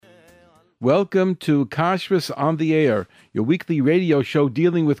Welcome to Kashrus on the Air, your weekly radio show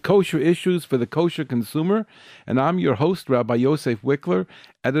dealing with kosher issues for the kosher consumer. And I'm your host, Rabbi Yosef Wikler,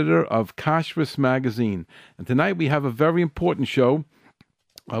 editor of Kashrus magazine. And tonight we have a very important show.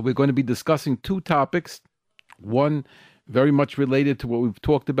 We're going to be discussing two topics. One very much related to what we've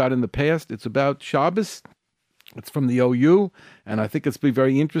talked about in the past. It's about Shabbos. It's from the OU, and I think it's been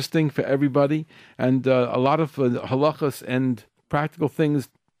very interesting for everybody. And a lot of halachas and practical things.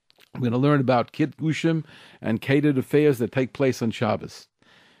 We're going to learn about kiddushim and catered affairs that take place on Shabbos.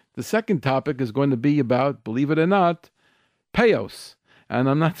 The second topic is going to be about, believe it or not, payos. And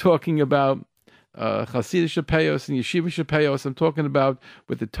I'm not talking about Hasidic payos and yeshivish payos. I'm talking about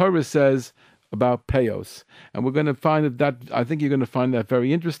what the Torah says about payos. And we're going to find that, I think you're going to find that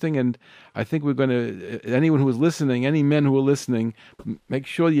very interesting. And I think we're going to, anyone who is listening, any men who are listening, make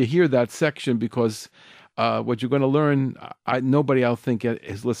sure you hear that section, because what you're going to learn, nobody I think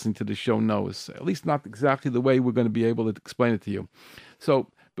is listening to the show knows, at least not exactly the way we're going to be able to explain it to you. So,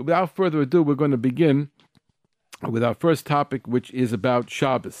 but without further ado, we're going to begin with our first topic, which is about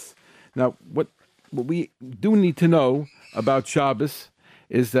Shabbos. Now, what we do need to know about Shabbos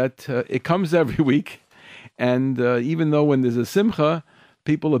is that it comes every week, and even though when there's a simcha,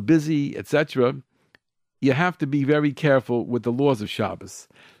 people are busy, etc., you have to be very careful with the laws of Shabbos.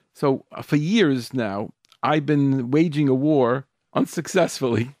 So for years now, I've been waging a war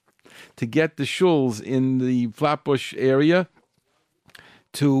unsuccessfully to get the shuls in the Flatbush area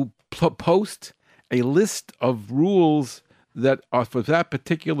to post a list of rules that are for that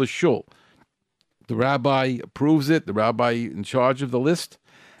particular shul. The rabbi approves it, the rabbi in charge of the list,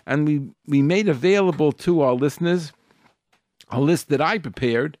 and we made available to our listeners a list that I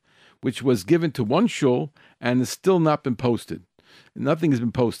prepared, which was given to one shul and has still not been posted. Nothing has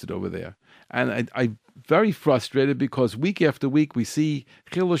been posted over there. And I'm very frustrated because week after week we see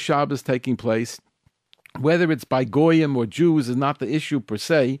Chilul Shabbos taking place. Whether it's by Goyim or Jews is not the issue per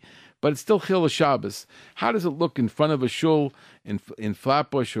se, but it's still Chilul Shabbos. How does it look in front of a shul in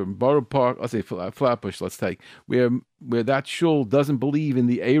Flatbush or in Borough Park? I'll say Flatbush, let's take, where that shul doesn't believe in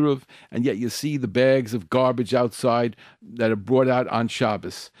the Eruv, and yet you see the bags of garbage outside that are brought out on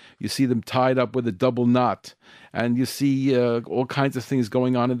Shabbos. You see them tied up with a double knot, and you see all kinds of things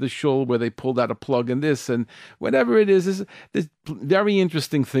going on in the shul where they pulled out a plug and this, and whatever it is, there's very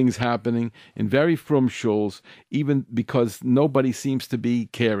interesting things happening in very frum shuls, even because nobody seems to be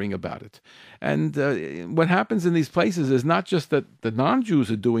caring about it. And what happens in these places is not just that the non-Jews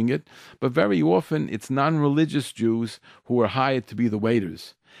are doing it, but very often it's non-religious Jews who are hired to be the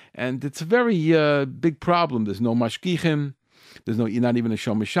waiters. And it's a very big problem. There's no mashgichim. You're not even a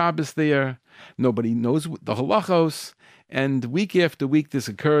Shomer Shabbos there. Nobody knows the halachos. And week after week this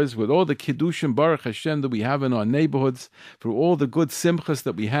occurs with all the kiddushim Baruch Hashem that we have in our neighborhoods, for all the good simchas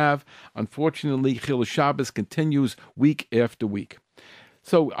that we have. Unfortunately, Chilul Shabbos continues week after week.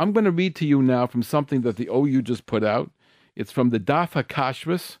 So I'm going to read to you now from something that the OU just put out. It's from the Daf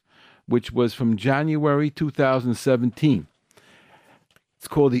HaKashrus, which was from January 2017. It's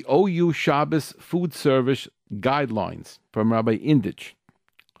called the OU Shabbos Food Service Guidelines from Rabbi Indich.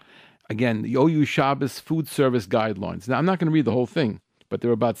 Again, the OU Shabbos Food Service Guidelines. Now, I'm not going to read the whole thing, but there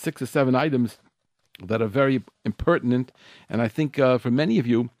are about 6 or 7 items that are very impertinent, and I think for many of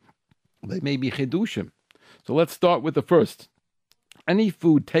you, they may be chidushim. So let's start with the first. Any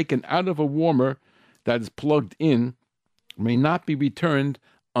food taken out of a warmer that is plugged in may not be returned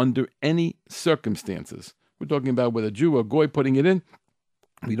under any circumstances. We're talking about with a Jew or Goy putting it in.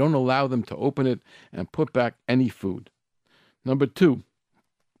 We don't allow them to open it and put back any food. Number 2,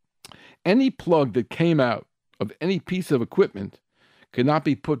 any plug that came out of any piece of equipment cannot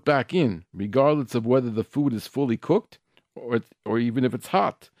be put back in, regardless of whether the food is fully cooked or even if it's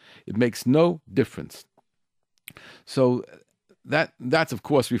hot. It makes no difference. So that's of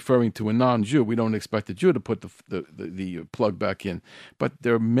course referring to a non-Jew. We don't expect a Jew to put the plug back in, but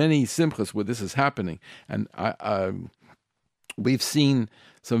there are many simchas where this is happening, and we've seen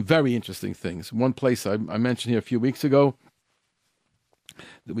some very interesting things. One place I mentioned here a few weeks ago,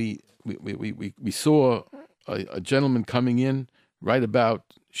 we saw a gentleman coming in right about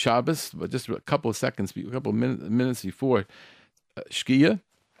Shabbos, but just a couple of minutes before Shkia.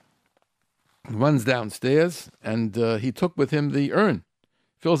 Runs downstairs, and he took with him the urn,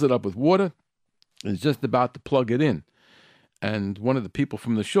 fills it up with water, and is just about to plug it in. And one of the people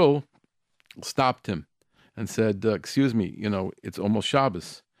from the shul stopped him and said, excuse me, it's almost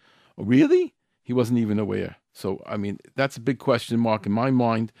Shabbos. Oh, really? He wasn't even aware. So, I mean, that's a big question mark in my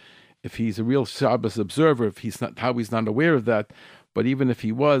mind. If he's a real Shabbos observer, if he's not, how he's not aware of that. But even if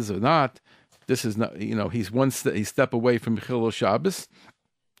he was or not, this is not, he's one step away from Chilul Shabbos.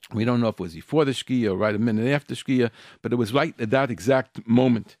 We don't know if it was before the Shkia or right a minute after Shkia, but it was right at that exact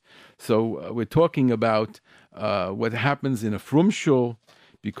moment. So we're talking about what happens in a frum shul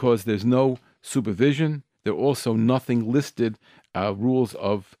because there's no supervision. There are also nothing listed rules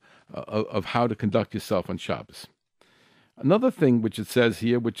of how to conduct yourself on Shabbos. Another thing which it says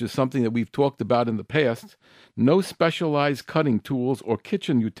here, which is something that we've talked about in the past, no specialized cutting tools or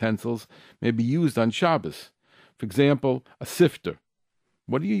kitchen utensils may be used on Shabbos. For example, a sifter.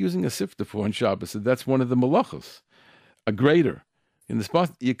 What are you using a sifter for on Shabbos? That's one of the malachas. A grater. In the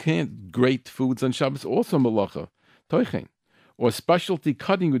spot, you can't grate foods on Shabbos, also malacha, toichen. Or specialty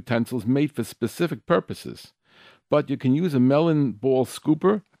cutting utensils made for specific purposes. But you can use a melon ball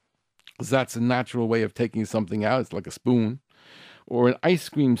scooper, because that's a natural way of taking something out. It's like a spoon. Or an ice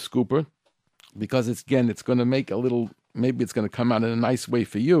cream scooper, because it's going to make a little, maybe it's going to come out in a nice way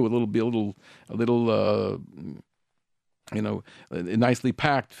for you, nicely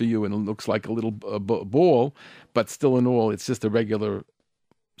packed for you, and it looks like a little ball, but still in all, it's just a regular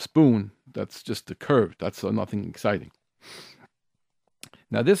spoon that's just a curve. That's nothing exciting.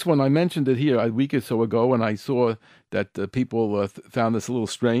 Now, this one, I mentioned it here a week or so ago, and I saw that people found this a little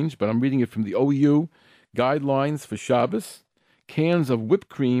strange, but I'm reading it from the OU Guidelines for Shabbos. Cans of whipped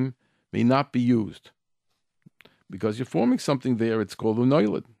cream may not be used. Because you're forming something there, it's called a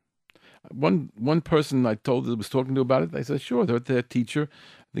noilid. One person I told that was talking to about it, I said, sure, their teacher,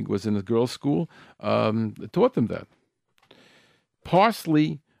 I think it was in a girls' school, taught them that.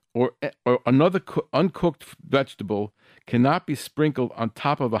 Parsley or another uncooked vegetable cannot be sprinkled on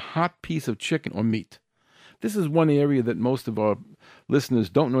top of a hot piece of chicken or meat. This is one area that most of our listeners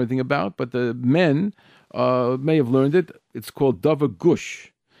don't know anything about, but the men may have learned it. It's called davar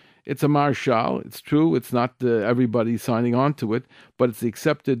gush. It's a marshal. It's true. It's not everybody signing on to it, but it's the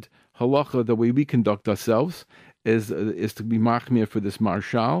accepted halacha, the way we conduct ourselves, is to be machmir for this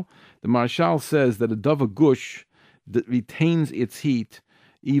marshal. The marshal says that a davar gush that retains its heat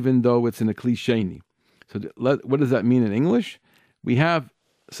even though it's in a kli sheni. So what does that mean in English? We have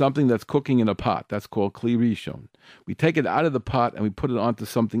something that's cooking in a pot. That's called kli rishon. We take it out of the pot and we put it onto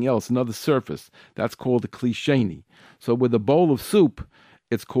something else, another surface. That's called a kli sheni. So with a bowl of soup,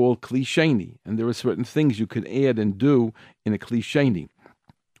 it's called kli sheni. And there are certain things you can add and do in a kli sheni.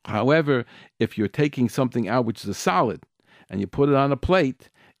 However, if you're taking something out which is a solid and you put it on a plate,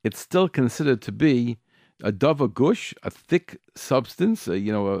 it's still considered to be a davar gush, a thick substance,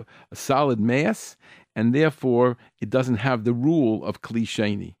 a solid mass, and therefore it doesn't have the rule of kli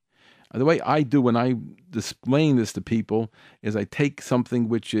sheni. The way I do when I explain this to people is I take something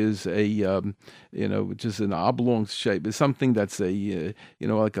which is which is an oblong shape. It's something that's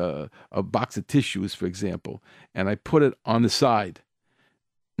like a box of tissues, for example, and I put it on the side,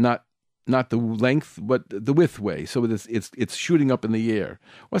 not the length, but the width way. So it's shooting up in the air,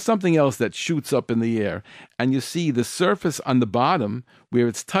 or something else that shoots up in the air. And you see the surface on the bottom where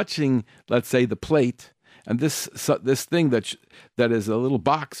it's touching, let's say, the plate, and this thing that is a little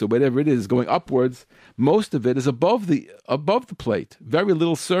box or whatever it is going upwards. Most of it is above the plate. Very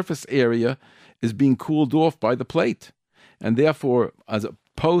little surface area is being cooled off by the plate, and therefore, as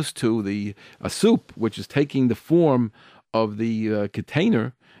opposed to a soup, which is taking the form of the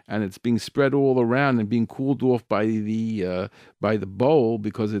container, and it's being spread all around and being cooled off by the bowl,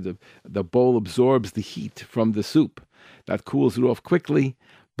 because the bowl absorbs the heat from the soup. That cools it off quickly,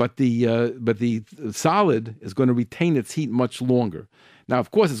 but the solid is going to retain its heat much longer. Now,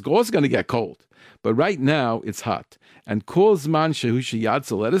 of course, it's also going to get cold, but right now it's hot. And kol zman shehu yad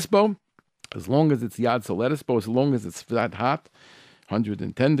soletis bo, as long as it's yad soletis bo, as long as it's that hot,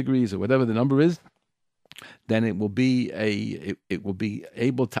 110 degrees or whatever the number is, then it will be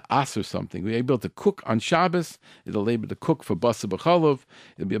able to aser something. We're able to cook on Shabbos. It'll be able to cook for basa b'cholov.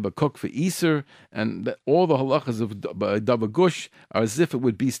 It'll be able to cook for Easter, and all the halachas of davar gush are as if it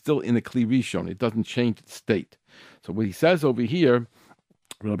would be still in a kli rishon. It doesn't change its state. So what he says over here,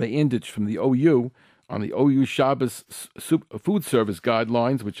 Rabbi Indich from the OU, on the OU Shabbos food service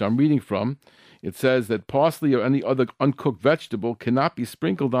guidelines, which I'm reading from, it says that parsley or any other uncooked vegetable cannot be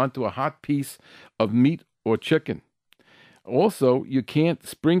sprinkled onto a hot piece of meat or chicken. Also, you can't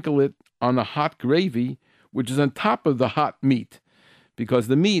sprinkle it on a hot gravy, which is on top of the hot meat, because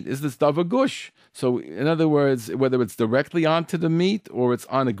the meat is this davar gush. So, in other words, whether it's directly onto the meat or it's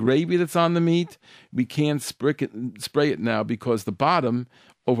on a gravy that's on the meat, we can't spray it now, because the bottom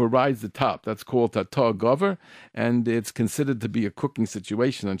overrides the top. That's called Tatah Gover, and it's considered to be a cooking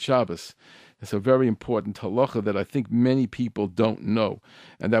situation on Shabbos. It's a very important halacha that I think many people don't know.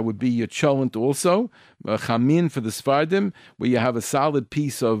 And that would be a cholent also, chamin for the Sfardim, where you have a solid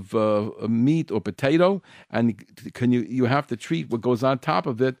piece of meat or potato, and you have to treat what goes on top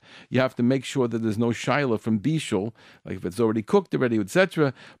of it. You have to make sure that there's no shaila from bishul, like if it's already cooked already,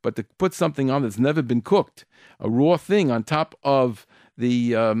 etc. But to put something on that's never been cooked, a raw thing on top of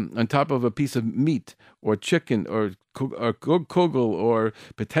a piece of meat or chicken or kugel or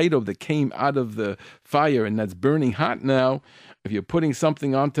potato that came out of the fire and that's burning hot now, if you're putting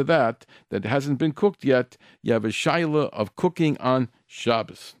something onto that hasn't been cooked yet, you have a shaila of cooking on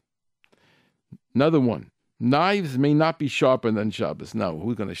Shabbos. Another one, knives may not be sharpened on Shabbos. Now,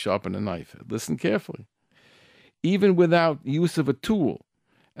 who's going to sharpen a knife? Listen carefully. Even without use of a tool,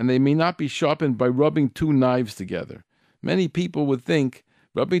 and they may not be sharpened by rubbing two knives together. Many people would think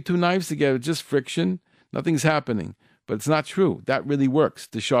rubbing two knives together, just friction, nothing's happening. But it's not true. That really works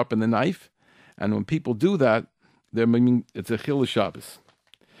to sharpen the knife. And when people do that, it's a chilul Shabbos.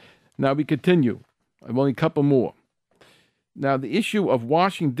 Now we continue. I have only a couple more. Now the issue of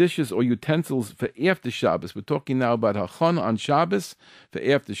washing dishes or utensils for after Shabbos. We're talking now about hachana on Shabbos for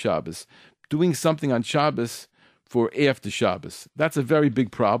after Shabbos. Doing something on Shabbos for after Shabbos. That's a very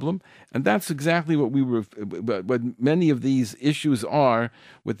big problem, and that's exactly what many of these issues are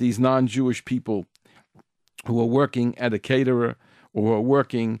with these non-Jewish people who are working at a caterer or who are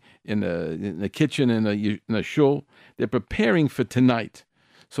working in a kitchen in a shul. They're preparing for tonight,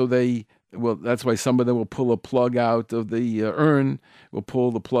 so that's why some of them will pull a plug out of the urn, will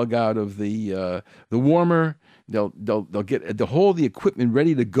pull the plug out of the warmer. They'll get the equipment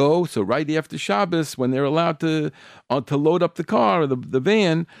ready to go. So right after Shabbos, when they're allowed to load up the car or the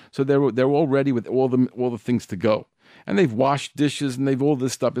van, so they're all ready with all the things to go. And they've washed dishes and they've all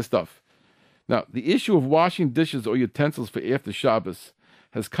this stuff. Now, the issue of washing dishes or utensils for after Shabbos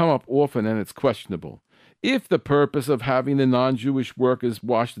has come up often, and it's questionable. If the purpose of having the non-Jewish workers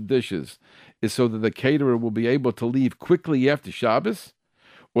wash the dishes is so that the caterer will be able to leave quickly after Shabbos,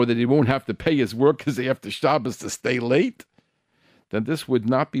 or that he won't have to pay his workers after Shabbos to stay late, then this would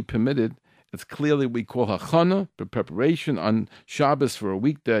not be permitted. It's clearly we call hachana, preparation on Shabbos for a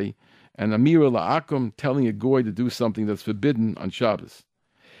weekday, and amira la'akum, telling a goy to do something that's forbidden on Shabbos.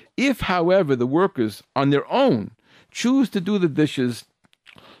 If, however, the workers on their own choose to do the dishes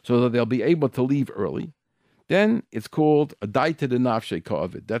so that they'll be able to leave early, then it's called a daita de nafshe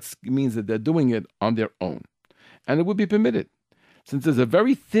ka'avid. That means that they're doing it on their own, and it would be permitted. Since there's a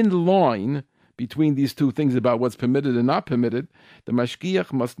very thin line between these two things about what's permitted and not permitted, the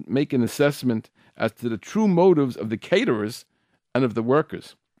mashgiach must make an assessment as to the true motives of the caterers and of the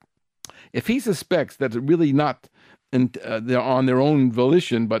workers. If he suspects that it's really not they're on their own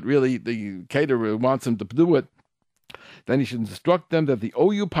volition, but really the caterer wants them to do it, then he should instruct them that the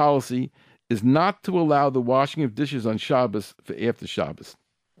OU policy is not to allow the washing of dishes on Shabbos for after Shabbos.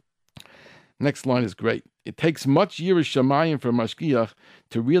 Next line is great. It takes much yiras shamayim for mashgiach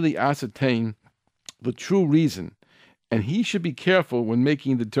to really ascertain the true reason, and he should be careful when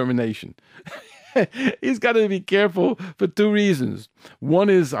making the determination. He's got to be careful for two reasons. One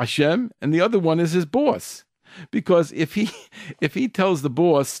is Hashem, and the other one is his boss. Because if he tells the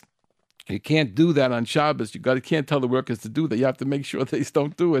boss, you can't do that on Shabbos, can't tell the workers to do that, you have to make sure they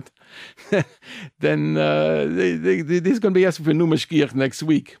don't do it, then he's going to be asking for a new mashgiach next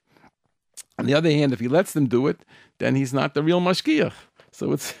week. On the other hand, if he lets them do it, then he's not the real mashgiach.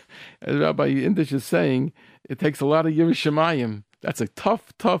 So it's, as Rabbi Indish is saying, it takes a lot of yiras shamayim. That's a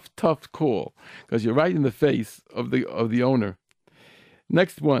tough call, because you're right in the face of the owner.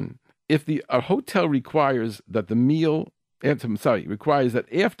 Next one, if a hotel requires that requires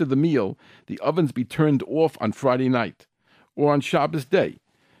that after the meal the ovens be turned off on Friday night or on Shabbos day,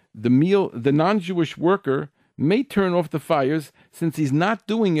 the non-Jewish worker may turn off the fires since he's not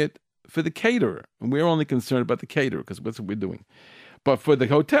doing it for the caterer, and we're only concerned about the caterer because that's what we're doing. But for the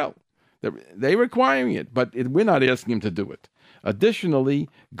hotel, they're requiring it, but we're not asking him to do it. Additionally,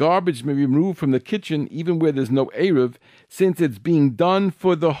 garbage may be removed from the kitchen even where there's no Eruv, since it's being done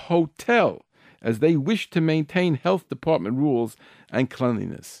for the hotel, as they wish to maintain health department rules and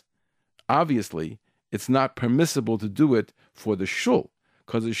cleanliness. Obviously, it's not permissible to do it for the shul,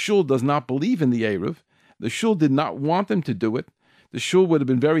 because the shul does not believe in the Eruv. The shul did not want them to do it. The shul would have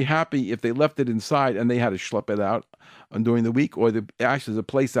been very happy if they left it inside and they had to schlep it out during the week, or there's a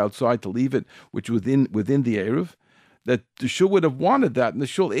place outside to leave it, which within the Eruv. That the shul would have wanted that, and the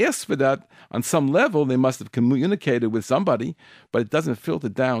shul asked for that on some level. They must have communicated with somebody, but it doesn't filter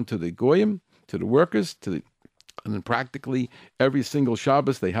down to the goyim, to the workers, to And then practically every single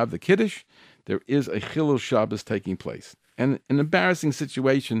Shabbos they have the Kiddush. There is a Chilul Shabbos taking place. And an embarrassing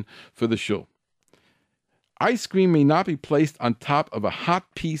situation for the shul. Ice cream may not be placed on top of a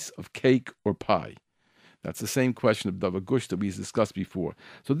hot piece of cake or pie. That's the same question of Davar Gush that we discussed before.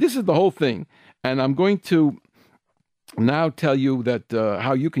 So this is the whole thing. And I'm going to now tell you that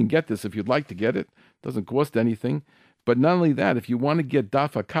how you can get this if you'd like to get it. It doesn't cost anything. But not only that, if you want to get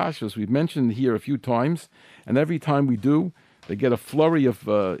Daf HaKashrus, we've mentioned here a few times, and every time we do, they get a flurry of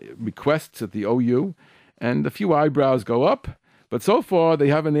requests at the OU, and a few eyebrows go up. But so far, they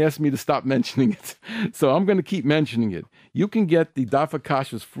haven't asked me to stop mentioning it. So I'm going to keep mentioning it. You can get the Daf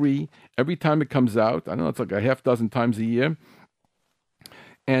HaKashrus free every time it comes out. I know it's like a half dozen times a year.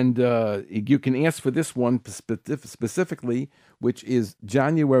 And you can ask for this one specifically, which is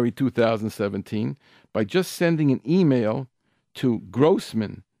January 2017, by just sending an email to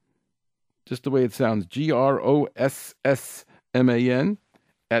Grossman, just the way it sounds, GROSSMAN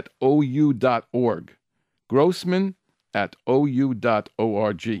at OU.org. Grossman at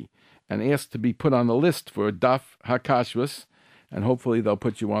OU.org. And ask to be put on the list for Daf HaKashrus, and hopefully they'll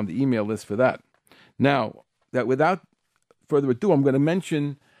put you on the email list for that. Now, that without further ado, I'm going to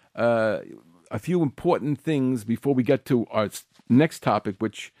mention a few important things before we get to our next topic,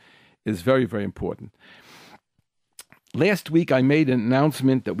 which is very, very important. Last week, I made an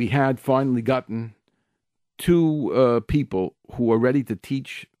announcement that we had finally gotten two people who are ready to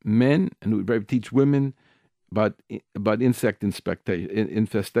teach men and who are ready to teach women about insect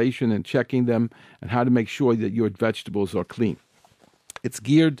infestation and checking them and how to make sure that your vegetables are clean. It's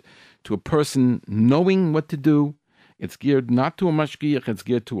geared to a person knowing what to do. It's geared not to a mashgiach, it's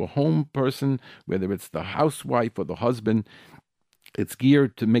geared to a home person, whether it's the housewife or the husband. It's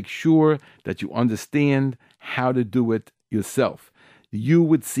geared to make sure that you understand how to do it yourself. You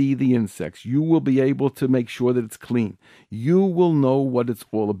would see the insects. You will be able to make sure that it's clean. You will know what it's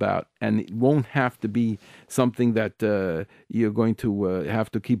all about. And it won't have to be something that you're going to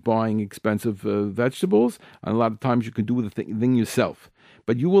have to keep buying expensive vegetables. And a lot of times you can do the thing yourself.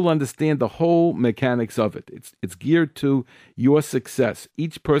 But you will understand the whole mechanics of it. It's geared to your success.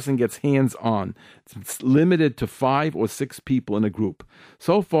 Each person gets hands-on. It's limited to 5 or 6 people in a group.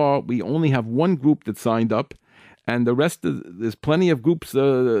 So far, we only have one group that signed up, and the rest there's plenty of groups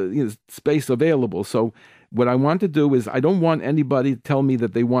space available. So what I want to do is I don't want anybody to tell me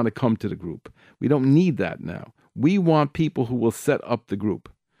that they want to come to the group. We don't need that now. We want people who will set up the group.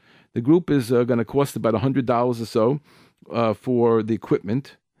 The group is going to cost about $100 or so. For the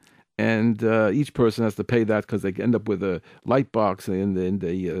equipment, and each person has to pay that because they end up with a light box and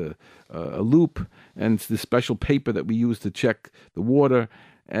a loop, and it's this special paper that we use to check the water.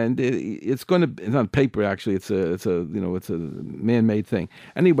 And it's not paper actually. It's a man-made thing.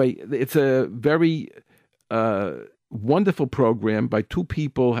 Anyway, it's a very wonderful program by 2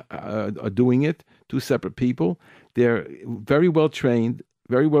 people are doing it, 2 separate people. They're very well trained,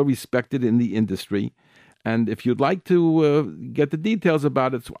 very well respected in the industry. And if you'd like to get the details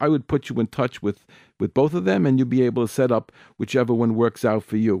about it, I would put you in touch with both of them, and you'll be able to set up whichever one works out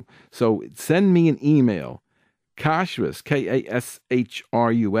for you. So send me an email, kashrus,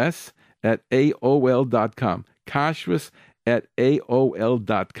 KASHRUS, at AOL.com. Kashrus at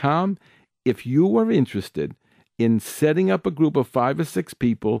AOL.com. If you are interested in setting up a group of 5 or 6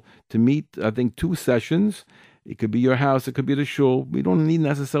 people to meet, I think, 2 sessions. It could be your house, it could be the shul. We don't need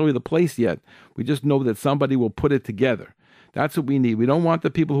necessarily the place yet. We just know that somebody will put it together. That's what we need. We don't want the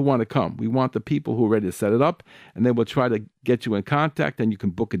people who want to come. We want the people who are ready to set it up, and then we'll try to get you in contact, and you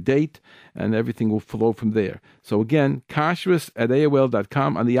can book a date, and everything will flow from there. So again, kashrus at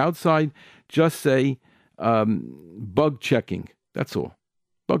AOL.com. On the outside, just say bug checking. That's all.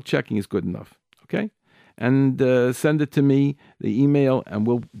 Bug checking is good enough. Okay? And send it to me, the email, and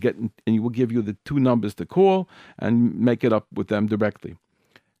we'll give you the 2 numbers to call and make it up with them directly.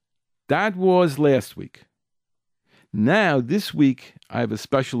 That was last week. Now, this week, I have a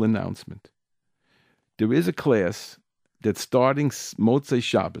special announcement. There is a class that's starting Motzei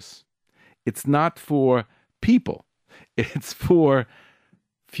Shabbos. It's not for people. It's for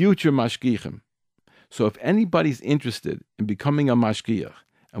future mashgiachim. So if anybody's interested in becoming a mashgiach,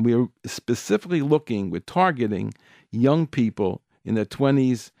 and we are specifically we're targeting young people in their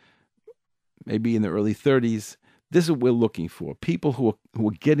 20s, maybe in their early 30s. This is what we're looking for. People who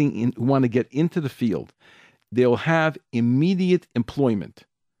are getting in, who want to get into the field. They'll have immediate employment.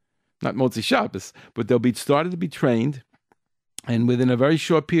 Not Motzei Shabbos, but they'll be started to be trained, and within a very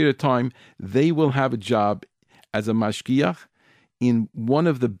short period of time, they will have a job as a mashgiach in one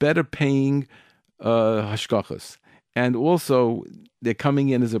of the better paying hashgachas. and also they're coming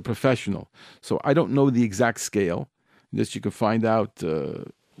in as a professional. So I don't know the exact scale. This you can find out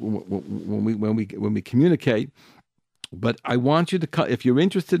when we communicate. But I want you to, if you're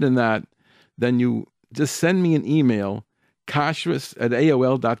interested in that, then you just send me an email,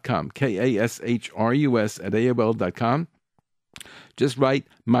 kashrus@aol.com, KASHRUS@aol.com. Just write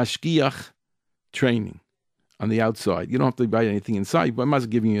mashgiach training on the outside. You don't have to write anything inside. I might as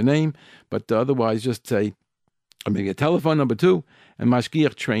well give you your name, but otherwise just say, maybe a telephone number too, and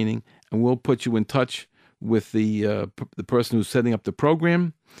mashgiach training, and we'll put you in touch with the person who's setting up the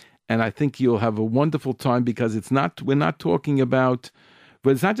program. And I think you'll have a wonderful time, because we're not talking about, but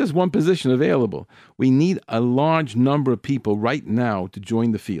it's not just one position available. We need a large number of people right now to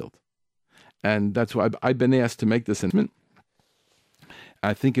join the field. And that's why I've been asked to make this announcement.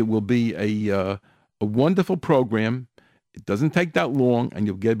 I think it will be a wonderful program. It doesn't take that long, and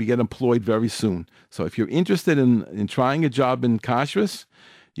you'll get employed very soon. So if you're interested in trying a job in kashrus,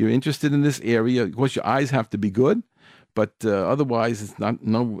 you're interested in this area, of course your eyes have to be good, but otherwise it's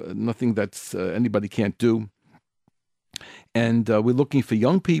nothing that's anybody can't do. And we're looking for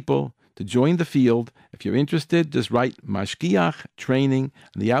young people to join the field. If you're interested, just write mashgiach training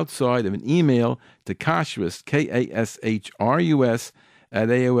on the outside of an email to kashrus, KASHRUS,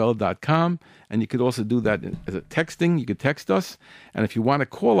 @AOL.com. And you could also do that as a texting. You could text us. And if you want to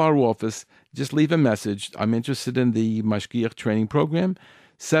call our office, just leave a message. I'm interested in the mashgiach training program,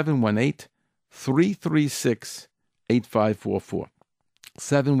 718-336-8544.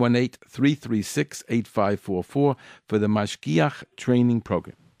 718-336-8544 for the mashgiach training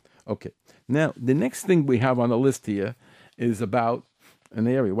program. Okay. Now, the next thing we have on the list here is about an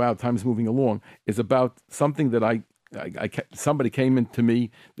area. Wow, time's moving along. Is about something that somebody came in to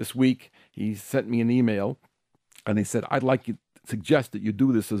me this week. He sent me an email, and he said, I'd like you to suggest that you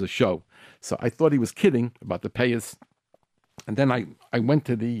do this as a show. So I thought he was kidding about the payers. And then I went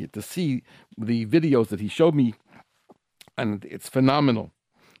to see the videos that he showed me, and it's phenomenal.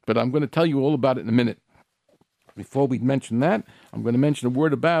 But I'm going to tell you all about it in a minute. Before we mention that, I'm going to mention a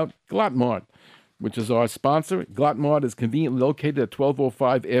word about Glattmart, which is our sponsor. Glattmart is conveniently located at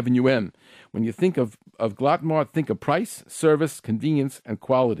 1205 Avenue M. When you think of Glattmart, think of price, service, convenience, and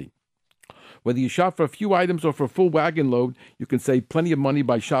quality. Whether you shop for a few items or for a full wagon load, you can save plenty of money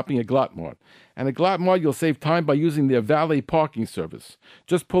by shopping at Glattmart. And at Glattmart, you'll save time by using their valet parking service.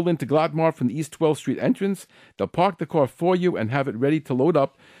 Just pull into Glattmart from the East 12th Street entrance. They'll park the car for you and have it ready to load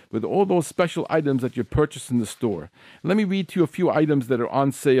up with all those special items that you purchase in the store. Let me read to you a few items that are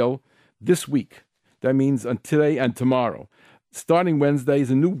on sale this week. That means on today and tomorrow. Starting Wednesday is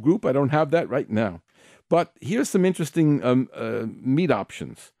a new group. I don't have that right now. But here's some interesting meat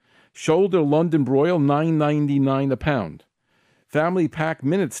options. Shoulder London broil, $9.99 a pound. Family pack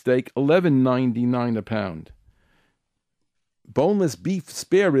minute steak, $11.99 a pound. Boneless beef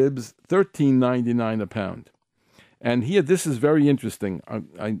spare ribs, $13.99 a pound. And here, this is very interesting.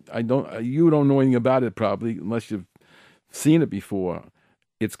 You don't know anything about it probably, unless you've seen it before.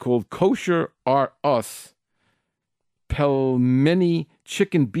 It's called Kosher R Us Pelmeni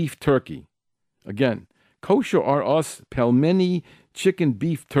Chicken Beef Turkey. Again, Kosher R Us Pelmeni Chicken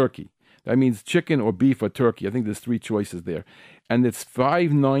Beef Turkey. That means chicken or beef or turkey. I think there's three choices there. And it's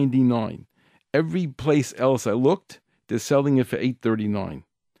 $5.99. Every place else I looked, they're selling it for $8.39.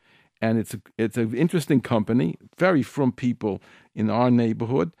 And it's an interesting company, very from people in our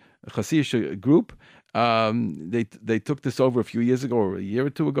neighborhood, a Hasidic group. They took this over a few years ago, or a year or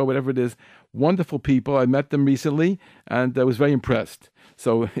two ago, whatever it is. Wonderful people. I met them recently, and I was very impressed.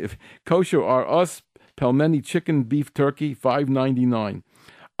 So if Kosher R Us Pelmeni Chicken Beef Turkey, $5.99.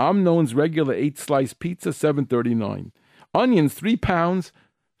 Amnon's regular 8-slice pizza, $7.39. Onions, 3 pounds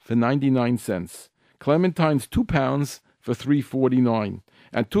for 99 cents. Clementines, 2 pounds for $3.49.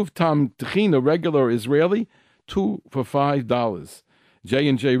 And Tuftam Techina regular Israeli, 2 for $5.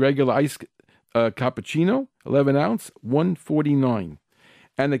 J&J regular ice cappuccino, 11 ounce, $1.49.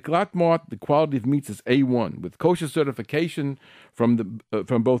 And at Glattmart, the quality of meats is A1, with kosher certification from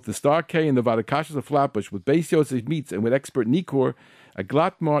both the Star K and the Vadakashas of Flatbush, with Beis Yosef meats and with expert Nikor. At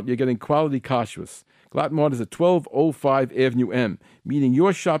Glattmart, you're getting quality kashrus. Glattmart is at 1205 Avenue M, meaning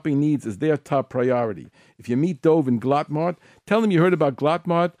your shopping needs is their top priority. If you meet Dove in Glattmart, tell them you heard about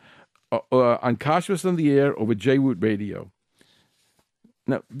Glattmart on Kashrus on the Air or with JRoot Radio.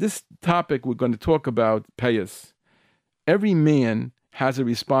 Now, this topic we're going to talk about, payas. Every man has a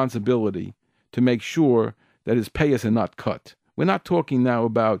responsibility to make sure that his payas are not cut. We're not talking now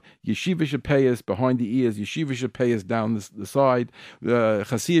about yeshiva shapayas behind the ears, yeshiva shapayas down the side,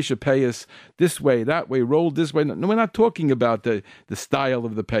 chasiyah shapayas this way, that way, rolled this way. No, we're not talking about the style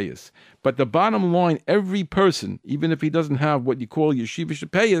of the payas. But the bottom line, every person, even if he doesn't have what you call yeshiva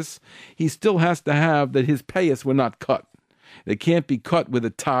shapayas, he still has to have that his payas were not cut. They can't be cut with a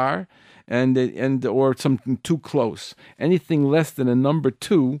tar and or something too close. Anything less than a number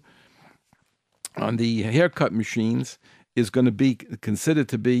 2 on the haircut machines is going to be considered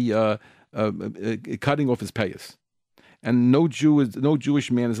to be cutting off his payas. And no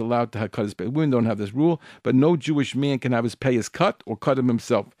Jewish man is allowed to cut his payas. Women don't have this rule, but no Jewish man can have his payas cut or cut them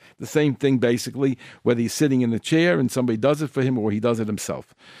himself. The same thing, basically, whether he's sitting in a chair and somebody does it for him or he does it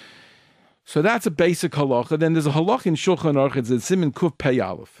himself. So that's a basic halacha. Then there's a halacha in Shulchan Aruch. It's in Siman Kuf Pei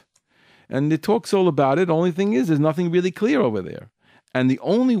Aleph. And it talks all about it. The only thing is, there's nothing really clear over there. And the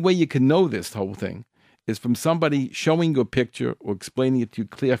only way you can know this whole thing is from somebody showing you a picture or explaining it to you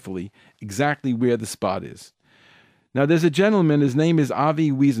carefully exactly where the spot is. Now, there's a gentleman, his name is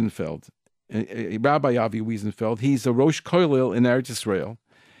Avi Wiesenfeld, Rabbi Avi Wiesenfeld. He's a Rosh Kollel in Eretz Yisrael,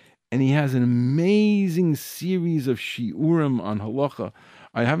 and he has an amazing series of shiurim on halacha.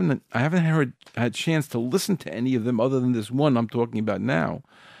 I haven't had a chance to listen to any of them other than this one I'm talking about now.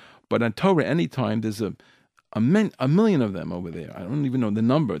 But on Torah Anytime, there's a million of them over there. I don't even know the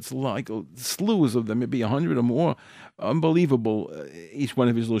number. It's like slews of them, maybe 100 or more. Unbelievable, each one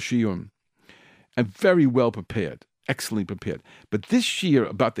of his little shiurim. And very well prepared, excellently prepared. But this shiur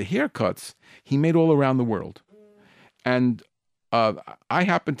about the haircuts, he made all around the world. And I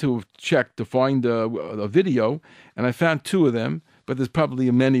happened to have checked to find a video, and I found 2 of them, but there's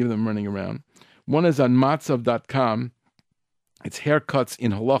probably many of them running around. One is on matzav.com. It's Haircuts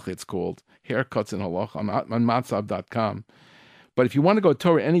in Halacha, it's called. Haircuts in Halacha on matzav.com. But if you want to go to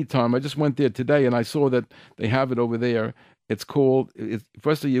Torah Anytime, I just went there today and I saw that they have it over there. It's called,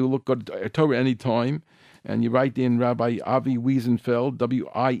 first of all, you go to Torah Anytime and you write in Rabbi Avi Wiesenfeld,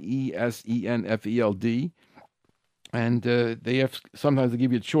 Wiesenfeld. And they have, sometimes they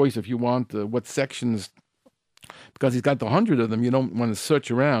give you a choice if you want what sections, because he's got 100 of them. You don't want to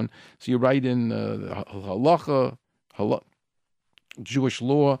search around. So you write in Halacha, Jewish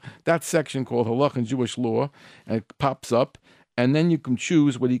law, that section called Halacha and Jewish law, and it pops up. And then you can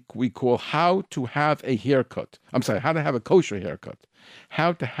choose what we call how to have a haircut. I'm sorry, how to have a kosher haircut.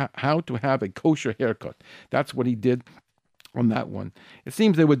 How to have a kosher haircut. That's what he did on that one. It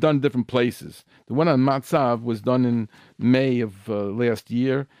seems they were done in different places. The one on Matzav was done in May of last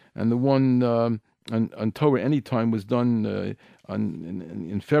year, and the one on Torah Anytime was done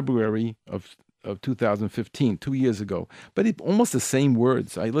in February of 2015, 2 years ago. But almost the same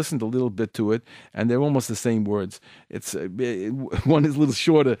words. I listened a little bit to it, and they're almost the same words. It's one is a little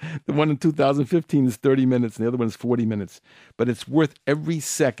shorter. The one in 2015 is 30 minutes, and the other one is 40 minutes. But it's worth every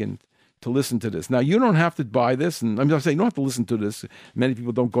second to listen to this. Now, you don't have to buy this, and I'm not saying you don't have to listen to this. Many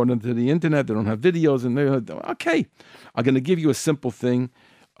people don't go into the internet. They don't have videos, and they're okay. I'm going to give you a simple thing,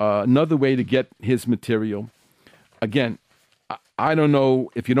 another way to get his material. Again, I don't know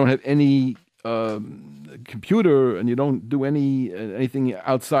if you don't have any computer and you don't do anything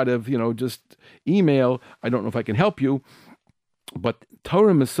outside of just email. I don't know if I can help you, but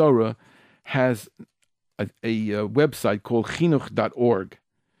Torah Masorah has a website called chinuch.org.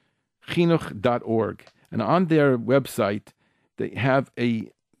 Chinuch.org, and on their website they have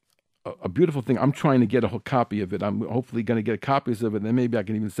a beautiful thing. I'm trying to get a whole copy of it. I'm hopefully going to get copies of it, and then maybe I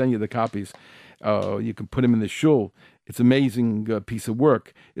can even send you the copies. You can put them in the shul. It's an amazing piece of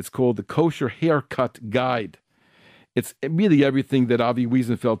work. It's called the Kosher Haircut Guide. It's really everything that Avi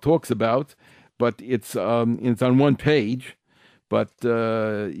Wiesenfeld talks about, but it's on one page. But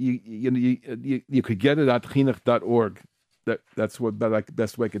you could get it at chinuch.org. That's what the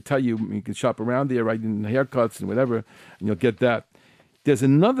best way I could tell you. You can shop around there, right, in haircuts and whatever, and you'll get that. There's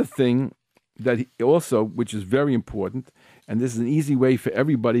another thing that which is very important, and this is an easy way for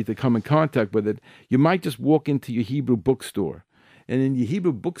everybody to come in contact with it. You might just walk into your Hebrew bookstore, and in your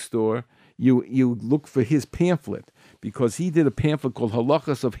Hebrew bookstore, you look for his pamphlet, because he did a pamphlet called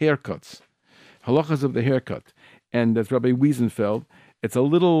Halachas of Haircuts, Halachas of the Haircut, and that's Rabbi Wiesenfeld. It's a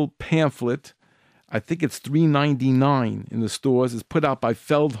little pamphlet. I think it's $3.99 in the stores. It's put out by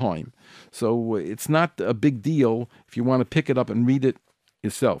Feldheim, so it's not a big deal if you want to pick it up and read it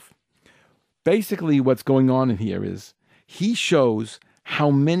yourself. Basically, what's going on in here is he shows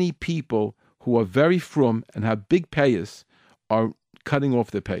how many people who are very frum and have big payas are cutting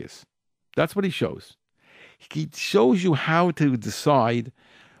off their payas. That's what he shows. He shows you how to decide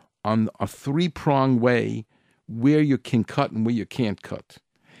on a 3-pronged way where you can cut and where you can't cut.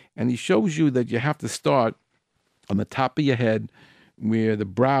 And he shows you that you have to start on the top of your head where the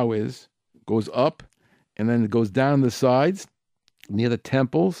brow is, goes up, and then it goes down the sides near the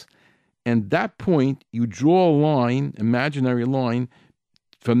temples. And that point, you draw a line, imaginary line,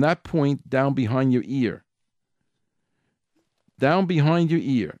 from that point down behind your ear. Down behind your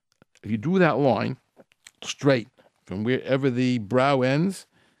ear. If you drew that line straight from wherever the brow ends,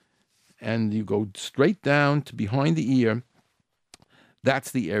 and you go straight down to behind the ear,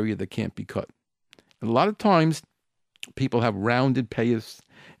 that's the area that can't be cut. And a lot of times, people have rounded payas,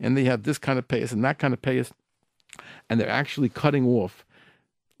 and they have this kind of payas and that kind of payas, and they're actually cutting off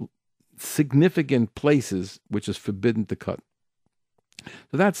significant places which is forbidden to cut.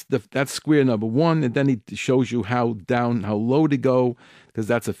 So that's square number one, and then he shows you how low to go, because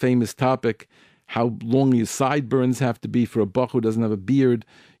that's a famous topic. How long your sideburns have to be for a buck who doesn't have a beard.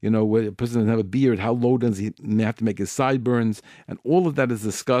 Where a person doesn't have a beard, how low does he have to make his sideburns? And all of that is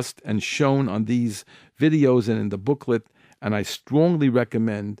discussed and shown on these videos and in the booklet. And I strongly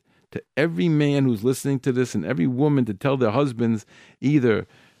recommend to every man who's listening to this and every woman to tell their husbands either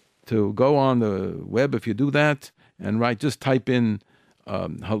to go on the web, if you do that, and just type in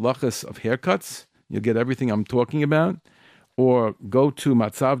halachas of haircuts. You'll get everything I'm talking about. Or go to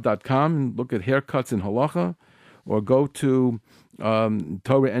matzav.com and look at haircuts in halacha. Or go to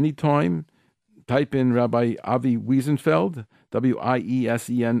Torah Anytime, type in Rabbi Avi Wiesenfeld,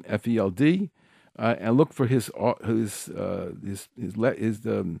 Wiesenfeld, and look for his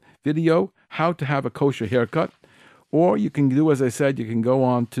video, How to Have a Kosher Haircut. Or you can do, as I said, you can go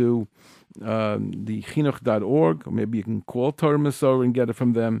on to the chinuch.org, or maybe you can call Torah Masorah and get it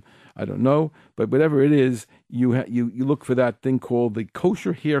from them. I don't know, but whatever it is, you look for that thing called the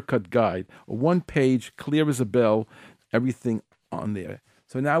Kosher Haircut Guide, a one-page, clear as a bell, everything on there.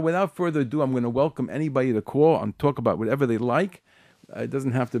 So now, without further ado, I'm going to welcome anybody to call and talk about whatever they like. It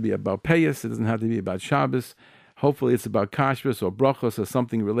doesn't have to be about Payas. It doesn't have to be about Shabbos. Hopefully, it's about Kashrus or Brachos or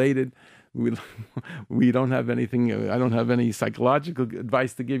something related. We don't have anything. I don't have any psychological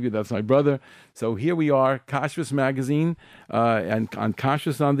advice to give you. That's my brother. So here we are, Kashrus Magazine, and on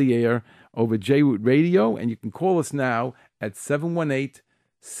Kashrus on the Air over JRoot Radio, and you can call us now at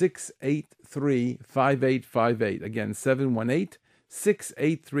 718-683-5858. Again,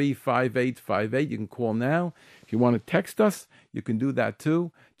 718-683-5858. You can call now. If you want to text us, you can do that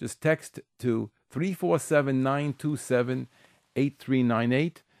too. Just text to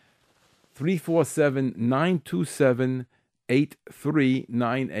 347-927-8398.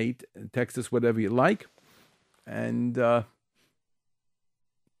 347-927-8398. Text us whatever you like. And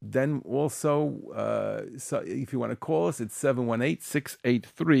then also, so if you want to call us, it's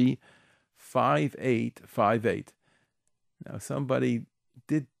 718-683-5858. Now, somebody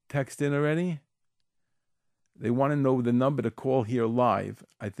did text in already. They want to know the number to call here live.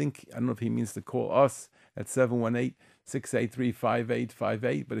 I don't know if he means to call us at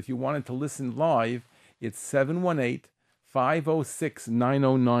 718-683-5858. But if you wanted to listen live, it's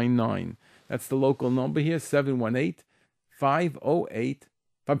 718-506-9099. That's the local number here,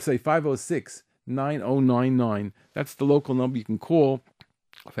 506-9099. That's the local number you can call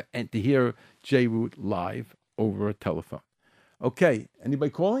to hear JRoot live over a telephone. Okay, anybody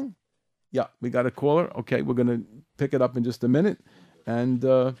calling? Yeah, we got a caller. Okay, we're going to pick it up in just a minute. And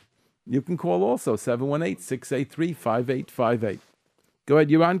you can call also, 718-683-5858. Go ahead,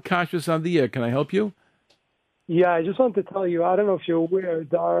 you're on Kashrus on the Air. Can I help you? Yeah, I just wanted to tell you, I don't know if you're aware,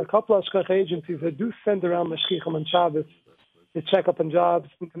 there are a couple of shkach agencies that do send around mashkichim on Shabbos to check up on jobs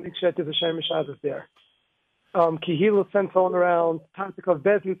and to make sure there's a Shem Shabbos there. Kihilo sends someone around, Tantikov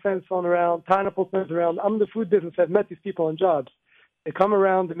Bezin sends someone around, Pineapple sends around. I'm in the food business. I've met these people on jobs. They come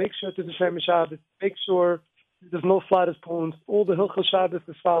around to make sure there's a Shem Shabbos, make sure there's no slaughter spoons, all the Hilchos Shabbos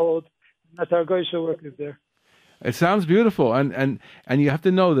is followed, and that our Goysha work is there. It sounds beautiful, and you have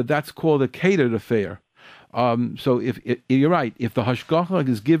to know that that's called a catered affair. So if you're right, if the hashgacha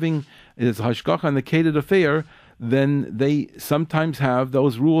is hashgacha on the catered affair, then they sometimes have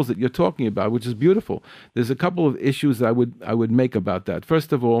those rules that you're talking about, which is beautiful. There's a couple of issues that I would make about that.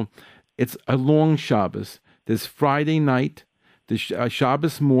 First of all, it's a long Shabbos. There's Friday night, the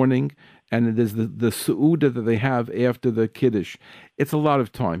Shabbos morning, and there's the Seudah that they have after the Kiddush. It's a lot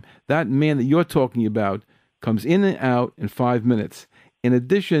of time. That man that you're talking about comes in and out in 5 minutes. In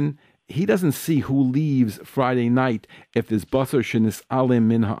addition, he doesn't see who leaves Friday night if there's basar shenis alim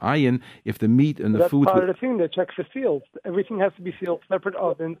min ha'ayin, if the meat and the food. That's part of the thing. They check for seals. Everything has to be sealed. Separate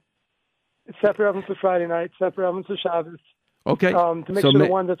ovens. Separate ovens for Friday night. Separate ovens for Shabbos. Okay. To make sure the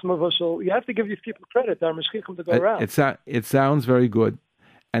one that's mavashal. You have to give these people credit. They're mashkichim to go around. It sounds very good.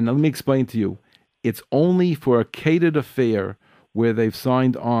 And let me explain to you. It's only for a catered affair where they've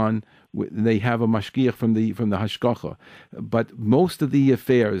signed on they have a mashgiach from the hashgacha. But most of the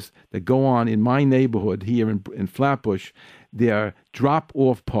affairs that go on in my neighborhood here in Flatbush, they are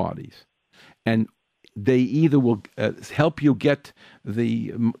drop-off parties, and they either will help you get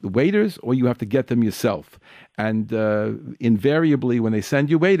the waiters, or you have to get them yourself. And invariably, when they send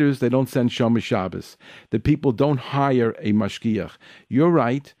you waiters, they don't send Shomer Shabbos. The people don't hire a mashgiach. You're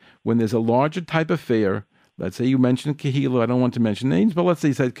right. When there's a larger type of fair, let's say you mentioned Kehila. I don't want to mention names, but let's say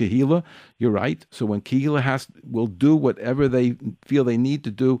you said Kehila. You're right. So when Kehila will do whatever they feel they need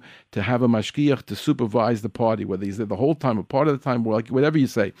to do to have a mashgiach to supervise the party, whether he's there the whole time or part of the time, or like whatever you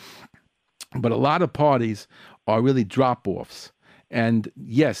say. But a lot of parties are really drop-offs. And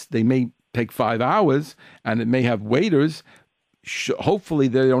yes, they may take 5 hours, and it may have waiters. Hopefully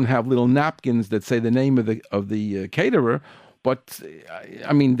they don't have little napkins that say the name of the caterer. But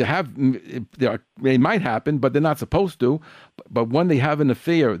I mean, they might happen, but they're not supposed to. But when they have an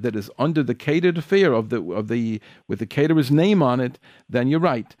affair that is under the catered affair with the caterer's name on it, then you're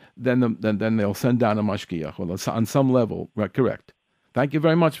right. Then they'll send down a mashgiach. Well, on some level, right, correct. Thank you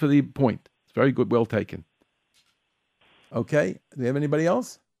very much for the point. It's very good, well taken. Okay, do you have anybody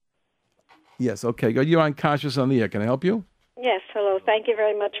else? Yes, okay, good. You're on Kashrus on the air. Can I help you? Yes, hello. Thank you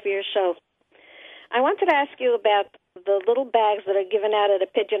very much for your show. I wanted to ask you about the little bags that are given out at a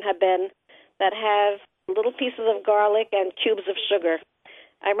Pidyon Haben that have little pieces of garlic and cubes of sugar.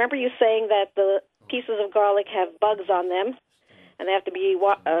 I remember you saying that the pieces of garlic have bugs on them, and they have to be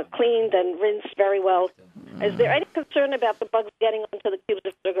cleaned and rinsed very well. Is there any concern about the bugs getting onto the cubes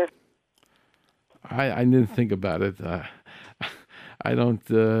of sugar? I didn't think about it. I don't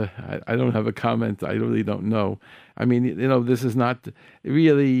have a comment. I really don't know. I mean, this is not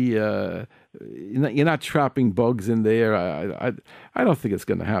really. You're not trapping bugs in there. I don't think it's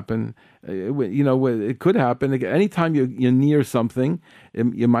going to happen. It could happen. Anytime you're near something,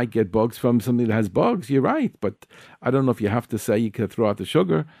 you might get bugs from something that has bugs. You're right, but I don't know if you have to say you can throw out the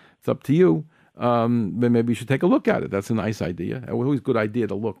sugar. It's up to you. But maybe you should take a look at it. That's a nice idea. Always a good idea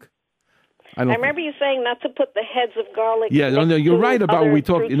to look. I remember you saying not to put the heads of garlic. Yeah, no, you're right about what we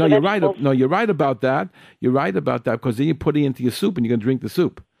talked. You're right. No, you're right about that. You're right about that, because then you put it into your soup and you're going to drink the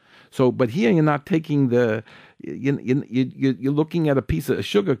soup. So, but here you're not taking you're looking at a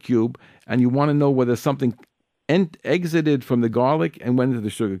sugar cube, and you want to know whether something exited from the garlic and went into the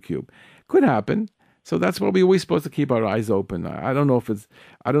sugar cube. Could happen. So that's why we're always supposed to keep our eyes open. I don't know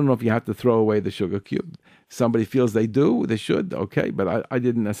if you have to throw away the sugar cube. Somebody feels they do, they should, okay. But I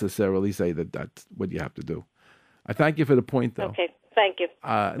didn't necessarily say that that's what you have to do. I thank you for the point, though. Okay, thank you.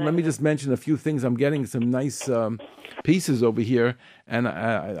 Let me just mention a few things. I'm getting some nice pieces over here, and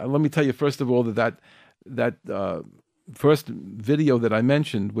let me tell you first of all that first video that I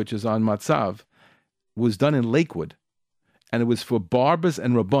mentioned, which is on Matzav, was done in Lakewood, and it was for barbers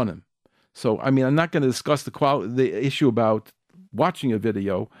and rabbanim. So, I mean, I'm not going to discuss the issue about watching a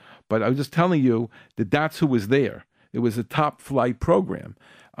video, but I was just telling you that that's who was there. It was a top flight program.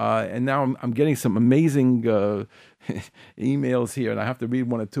 And now I'm getting some amazing emails here, and I have to read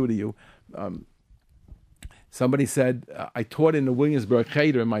one or two to you. Somebody said, I taught in the Williamsburg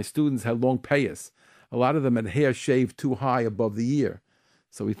Cheder, and my students had long payas. A lot of them had hair shaved too high above the ear.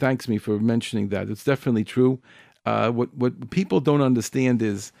 So he thanks me for mentioning that. It's definitely true. What people don't understand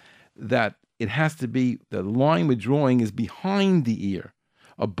is that it has to be, the line we're drawing is behind the ear,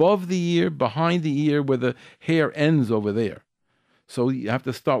 above the ear, behind the ear, where the hair ends over there. So you have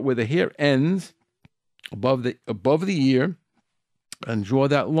to start where the hair ends, above the ear, and draw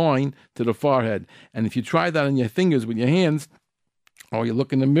that line to the forehead. And if you try that on your fingers with your hands, or you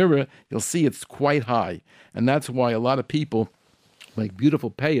look in the mirror, you'll see it's quite high. And that's why a lot of people make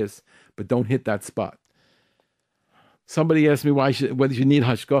beautiful payas, but don't hit that spot. Somebody asked me whether you need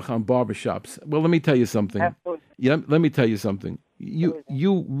hashgacha on barbershops. Well, let me tell you something. Absolutely. Yeah, let me tell you something.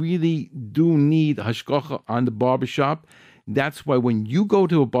 You really do need hashgacha on the barbershop. That's why when you go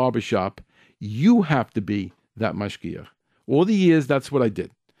to a barbershop, you have to be that mashgiach. All the years, that's what I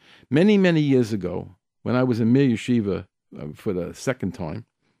did. Many, many years ago, when I was in Mir Yeshiva for the second time,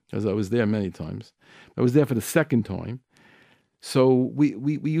 because I was there many times, I was there for the second time. So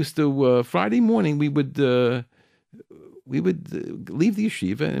we used to, Friday morning, we would leave the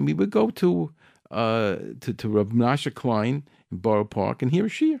yeshiva and we would go to Rav Menashe Klein in Borough Park and hear a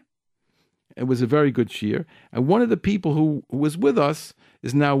shiur. It was a very good shiur. And one of the people who was with us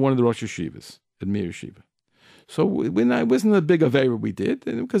is now one of the Rosh Yeshivas at Mir Yeshiva. So it wasn't a big avera we did,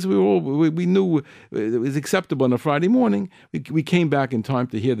 because we knew it was acceptable on a Friday morning. We came back in time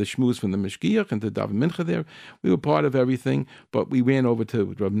to hear the shmuz from the Mishgiach and to daven mincha there. We were part of everything, but we ran over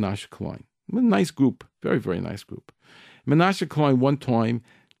to Rav Menashe Klein. A nice group, very, very nice group. Menashe Klein one time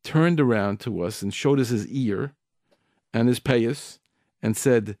turned around to us and showed us his ear and his payas and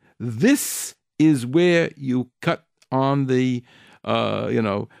said, "This is where you cut on the,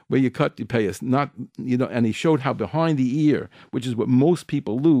 where you cut the payas." Not, and he showed how behind the ear, which is what most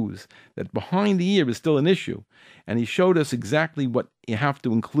people lose, that behind the ear is still an issue. And he showed us exactly what you have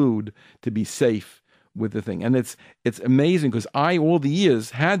to include to be safe with the thing. And it's amazing because I, all the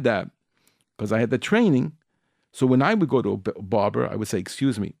years, had that because I had the training. So when I would go to a barber, I would say,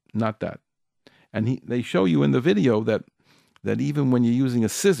 "Excuse me, not that." And they show you in the video that even when you're using a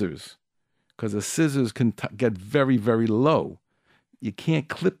scissors, because the scissors can get very, very low, you can't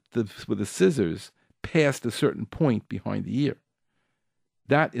clip with the scissors past a certain point behind the ear.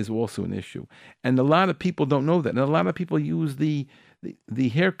 That is also an issue. And a lot of people don't know that. And a lot of people use the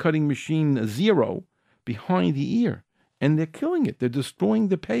hair cutting machine zero behind the ear. And they're killing it. They're destroying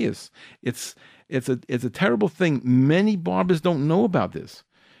the payas. It's a terrible thing. Many barbers don't know about this.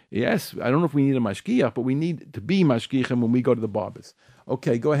 Yes, I don't know if we need a mashgiach, but we need to be mashgiachim when we go to the barbers.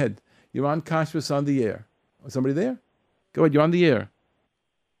 Okay, go ahead. You're on Kashrus on the air. Is somebody there? Go ahead, you're on the air.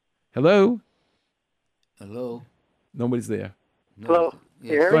 Hello? Hello? Nobody's there. No. Hello?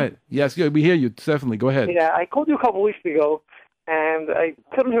 Yes. You hear Go me? ahead. Yes, we hear you, definitely. Go ahead. Yeah, I called you a couple of weeks ago, and I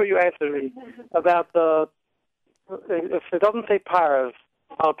couldn't hear you answer me about if it doesn't say Paras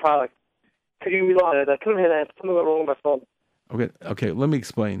on a product, could you rely on it? I couldn't hear that. Something went wrong with my phone. Okay, let me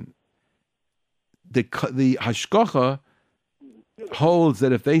explain. The hashgacha holds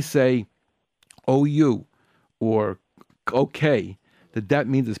that if they say OU or okay, that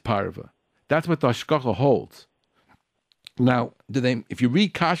means it's parva. That's what the hashgacha holds. Now, if you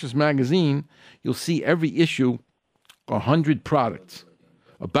read Kashrus magazine, you'll see every issue 100 products,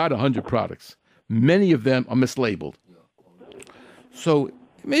 about 100 products. Many of them are mislabeled. So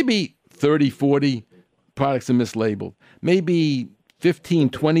maybe 30, 40 products are mislabeled. Maybe 15,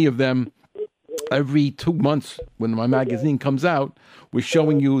 20 of them every 2 months when my magazine comes out, we're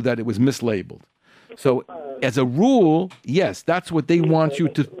showing you that it was mislabeled. So as a rule, yes, that's what they want you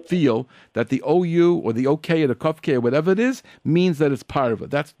to feel, that the OU or the OK or the KOFK or whatever it is means that it's parva.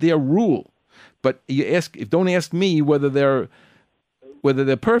 That's their rule. But don't ask me whether they're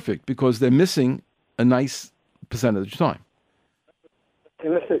perfect, because they're missing a nice percentage of the time. They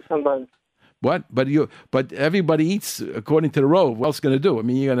miss it sometimes. What? But everybody eats according to the rove. What else going to do? I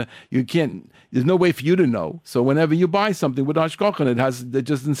mean, you can't. There's no way for you to know. So whenever you buy something with hashgacha and it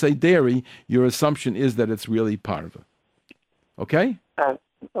just doesn't say dairy, your assumption is that it's really parva. Okay?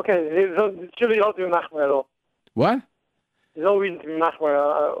 Okay. There should be no to be machmer at all. What? There's no reason to be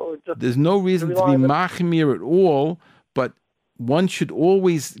machmer. There's no reason to be machmir at all. But one should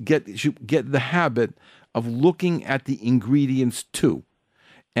always get the habit of looking at the ingredients too.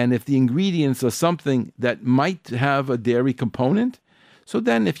 And if the ingredients are something that might have a dairy component, so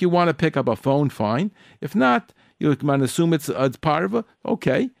then if you want to pick up a phone, fine. If not, you might assume it's parva,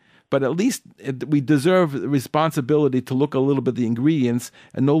 okay. But at least we deserve the responsibility to look a little bit at the ingredients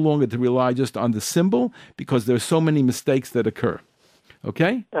and no longer to rely just on the symbol, because there's so many mistakes that occur.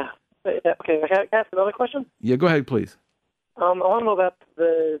 Okay? Okay, can I ask another question? Yeah, go ahead, please. I want to know about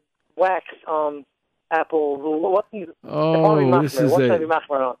the wax on Apple.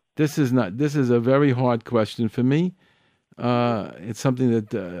 This is a very hard question for me. It's something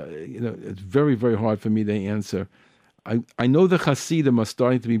that it's very, very hard for me to answer. I know the Hasidim are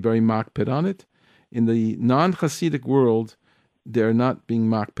starting to be very makpid on it. In the non-Hasidic world, they're not being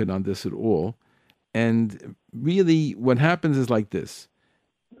makpid on this at all. And really, what happens is like this: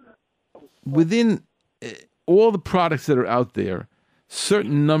 within all the products that are out there,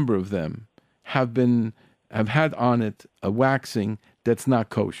 certain number of them have had on it a waxing that's not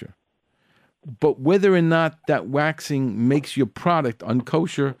kosher. But whether or not that waxing makes your product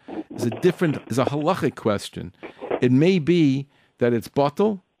unkosher is a halachic question. It may be that it's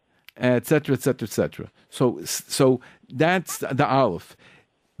bottle, etc., etc., etc. So that's the aleph.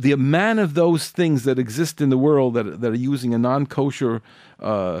 The amount of those things that exist in the world that are using a non-kosher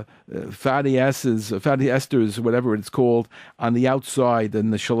fatty esters, whatever it's called, on the outside,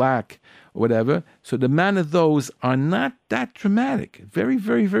 and the shellac, or whatever. So the amount of those are not that dramatic. Very,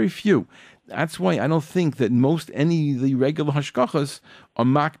 very, very few. That's why I don't think that any of the regular hashgachas are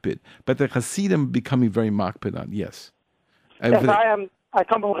makpid, but the Hasidim becoming very makpid on. Yes. Yes, I am. I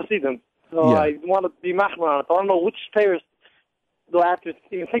come from Hasidim, so yeah. I want to be machmer on it. I don't know which payers do I have to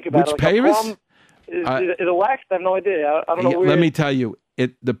even think about. Which payers? Is it waxed? I have no idea. I don't know where. Let me tell you,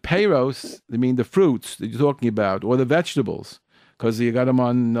 the payros, I mean the fruits that you're talking about, or the vegetables, because you got them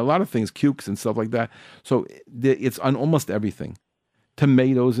on a lot of things, cukes and stuff like that. So it's on almost everything.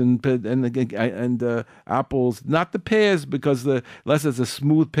 tomatoes and apples, not the pears, because unless it's a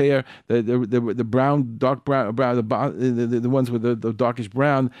smooth pear, the brown, dark brown, the ones with the darkish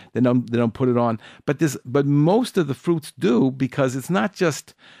brown, they don't put it on. But most of the fruits do, because it's not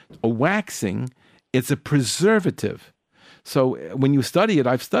just a waxing, it's a preservative. So when you study it,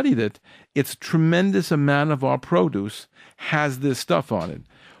 I've studied it, it's a tremendous amount of our produce has this stuff on it.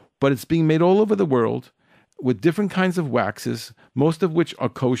 But it's being made all over the world with different kinds of waxes, most of which are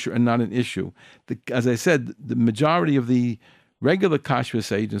kosher and not an issue. As I said, the majority of the regular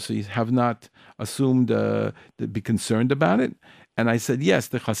kashrus agencies have not assumed to be concerned about it. And I said, yes,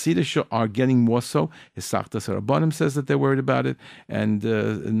 the Hasidish are getting more so. Hisachtas Rabbanim says that they're worried about it, and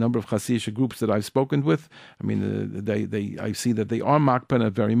a number of Hasidish groups that I've spoken with, I mean, I see that they are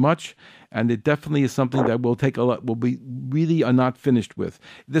makpana very much, and it definitely is something that we really are not finished with.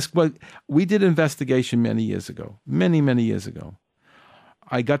 We did investigation many years ago.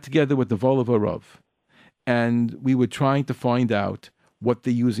 I got together with the Volova Rav, and we were trying to find out what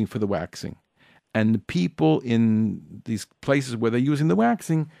they're using for the waxing. And the people in these places where they're using the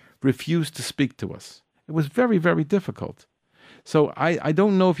waxing refused to speak to us. It was very, very difficult. So I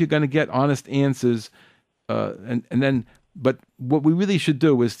don't know if you're going to get honest answers. But what we really should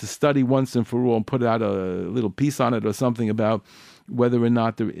do is to study once and for all and put out a little piece on it or something about whether or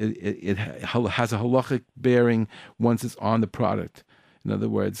not it has a halachic bearing once it's on the product. In other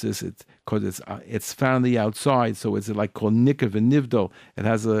words, because it's found on the outside, so it's like called nikav and nivdol. It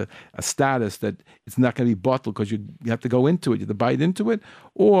has a status that it's not going to be bottled because you have to go into it, you have to bite into it,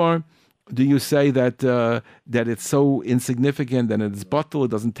 or do you say that it's so insignificant and it's bottled, it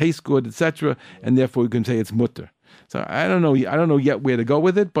doesn't taste good, etc., and therefore you can say it's mutter. So I don't know yet where to go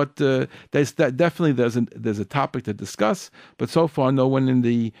with it, but there's a topic to discuss. But so far, no one in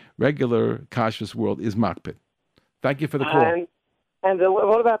the regular kashrus world is makpid. Thank you for the call. And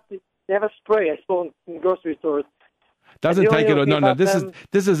what about they have a spray I saw in grocery stores? Doesn't take it. No.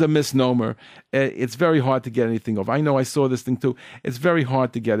 This is a misnomer. It's very hard to get anything off. I know. I saw this thing too. It's very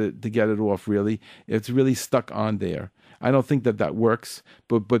hard to get it off. Really, it's really stuck on there. I don't think that works.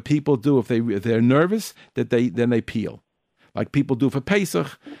 But people do if they're nervous then they peel, like people do for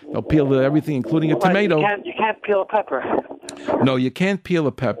Pesach. They'll peel everything, including a tomato. You can't peel a pepper. No, you can't peel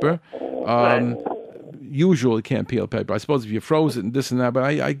a pepper. Right. Usually can't peel pepper. I suppose if you froze it and this and that, but I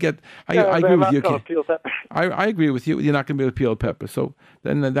agree with you. I agree with you. You're not going to be able to peel a pepper. So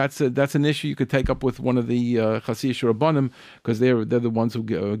then that's an issue you could take up with one of the Hasidish Rabbanim, because they're the ones who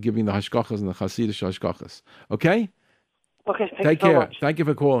are giving the hashgachas and the Hasidish hashgachas. Okay? Okay, take care. So much. Thank you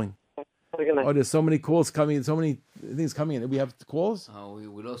for calling. Have a good night. Oh, there's so many calls coming, so many things coming in. We have calls? Oh,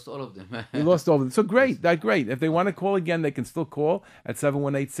 we lost all of them. We lost all of them. So great. If they want to call again, they can still call at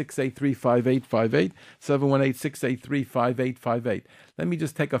 718-683-5858, 718-683-5858. Let me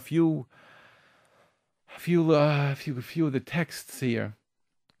just take a few of the texts here.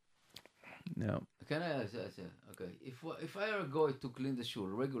 No. Can I ask? Okay. If I are going to clean the shul,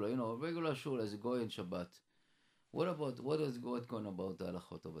 regular shul as a goy in Shabbat, what is going about the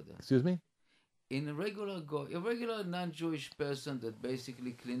halachot over there? Excuse me? In a regular non-Jewish person that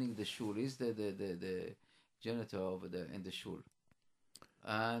basically cleaning the shul is the janitor over there in the shul,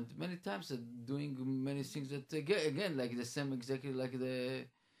 and many times they're doing many things that again like the same exactly like the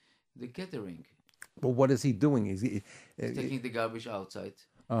catering. But what is he doing? He's taking the garbage outside,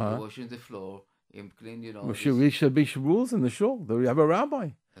 washing the floor, him clean. There should be rules in the shul. We have a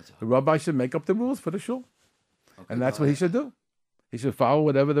rabbi. The rabbi should make up the rules for the shul. Okay, and that's what he should do. He should follow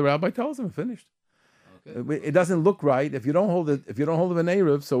whatever the rabbi tells him. Finished. Okay. It doesn't look right if you don't hold it. If you don't hold an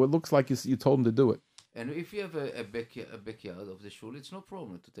Erev, so it looks like you told him to do it. And if you have a backyard of the shul, it's no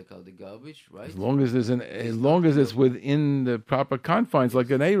problem to take out the garbage, right? As long as it's within the proper confines, like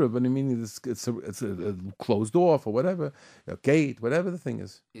an Erev. And I mean, it's a closed off or whatever, a gate, whatever the thing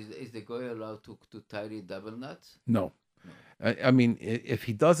is. Is the guy allowed to tidy double nuts? No. I mean, if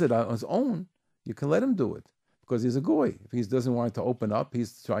he does it on his own, you can let him do it. Because he's a goy. If he doesn't want it to open up,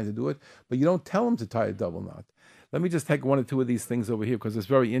 he's trying to do it. But you don't tell him to tie a double knot. Let me just take one or two of these things over here because it's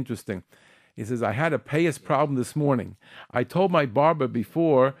very interesting. He says, I had a payas problem this morning. I told my barber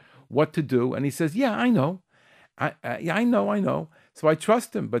before what to do, and he says, yeah, I know. I know. So I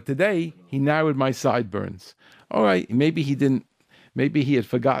trust him. But today, he narrowed my sideburns. All right, maybe he didn't. Maybe he had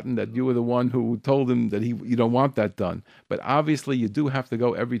forgotten that you were the one who told him that you don't want that done. But obviously, you do have to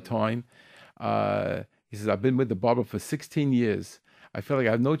go every time. He says, I've been with the barber for 16 years. I feel like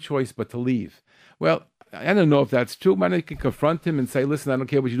I have no choice but to leave. Well, I don't know if that's true. Maybe you can confront him and say, listen, I don't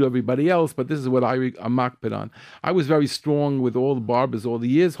care what you do everybody else, but this is what I'm makpid on. I was very strong with all the barbers all the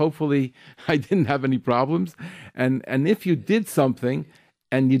years. Hopefully, I didn't have any problems. And if you did something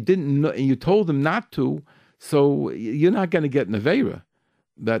and you didn't know, and you told him not to, so you're not going to get an Aveira.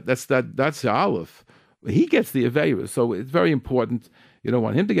 That's the Aleph. He gets the Aveira. So it's very important. You don't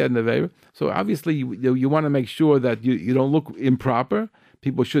want him to get an Aveira. So obviously, you want to make sure that you don't look improper.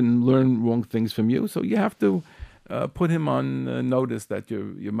 People shouldn't learn wrong things from you. So you have to put him on notice that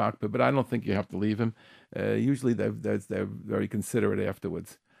you're makpid. But I don't think you have to leave him. Usually they're very considerate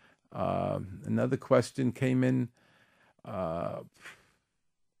afterwards. Another question came in.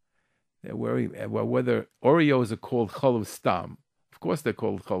 Whether Oreos are called chalav stam. Of course they're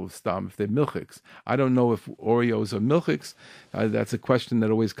called chalav stam if they're milchiks. I don't know if Oreos are milchiks. That's a question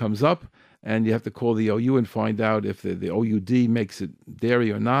that always comes up. And you have to call the OU and find out if the OUD makes it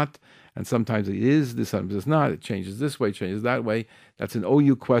dairy or not. And sometimes it is, sometimes it's not. It changes this way, changes that way. That's an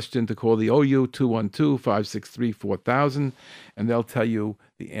OU question to call the OU 212-563-4000, and they'll tell you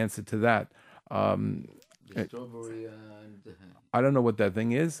the answer to that. Strawberry and I don't know what that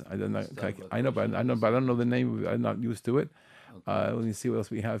thing is. I don't know. I know, but I don't know the name. I'm not used to it. Okay. Let me see what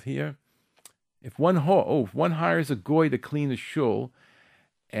else we have here. If one hires a goy to clean a shul,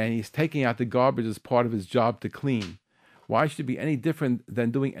 and he's taking out the garbage as part of his job to clean, why should it be any different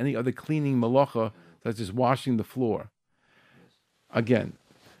than doing any other cleaning malacha, such as washing the floor? Again,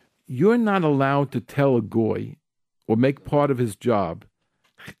 you're not allowed to tell a goy or make part of his job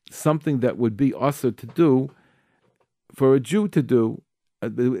something that would be usher to do for a Jew to do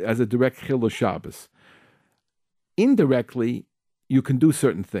as a direct chil of Shabbos. Indirectly, you can do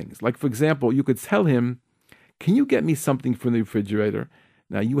certain things. Like, for example, you could tell him, can you get me something from the refrigerator?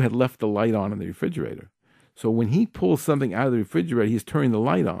 Now, you had left the light on in the refrigerator. So when he pulls something out of the refrigerator, he's turning the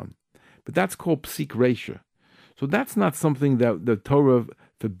light on. But that's called psik reisha. So that's not something that the Torah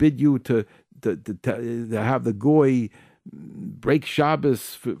forbid you to have the goy break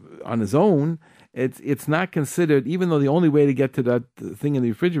Shabbos on his own. It's not considered, even though the only way to get to that thing in the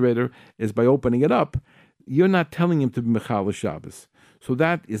refrigerator is by opening it up, you're not telling him to be mechal Shabbos. So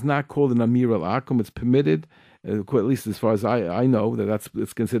that is not called an amir al akum. It's permitted. At least as far as I know,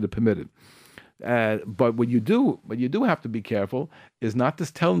 it's considered permitted. But what you do have to be careful is not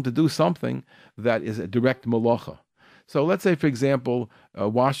to tell him to do something that is a direct malacha. So let's say, for example,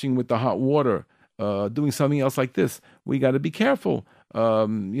 washing with the hot water, doing something else like this. We got to be careful.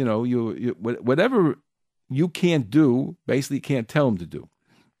 Whatever you can't do, basically you can't tell him to do.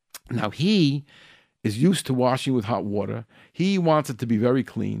 Now he is used to washing with hot water. He wants it to be very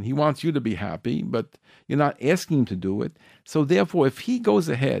clean. He wants you to be happy, but you're not asking him to do it. So therefore, if he goes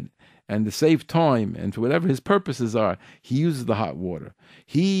ahead and to save time and for whatever his purposes are, he uses the hot water,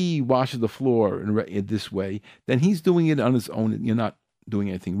 he washes the floor in this way, then he's doing it on his own and you're not doing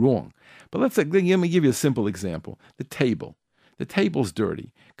anything wrong. But let me give you a simple example. The table. The table's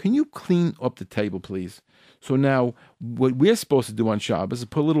dirty. Can you clean up the table, please? So now what we're supposed to do on Shabbos is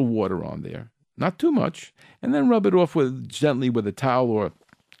put a little water on there. Not too much, and then rub it off gently with a towel or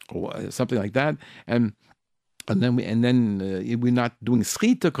something like that, and then we're not doing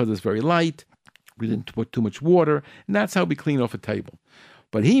schita because it's very light. We didn't put too much water, and that's how we clean off a table.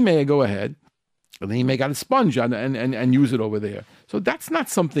 But he may go ahead, and then he may got a sponge on and use it over there. So that's not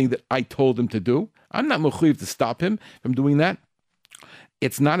something that I told him to do. I'm not mechuyev to stop him from doing that.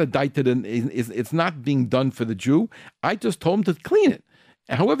 It's not it's not being done for the Jew. I just told him to clean it.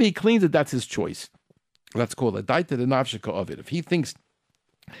 However he cleans it, that's his choice. That's called a daita de nafshika of it. If he thinks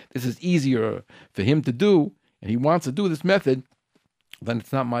this is easier for him to do, and he wants to do this method, then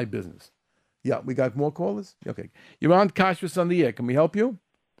it's not my business. Yeah, we got more callers? Okay. You're on Kashrus on the air. Can we help you?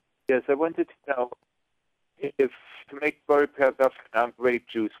 Yes, I wanted to know if to make bori peradaf on grape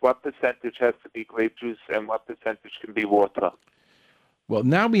juice, what percentage has to be grape juice and what percentage can be water? Well,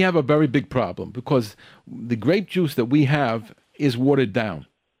 now we have a very big problem because the grape juice that we have is watered down.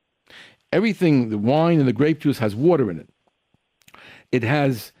 Everything, the wine and the grape juice has water in it. It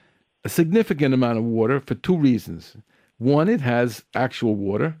has a significant amount of water for two reasons. One, it has actual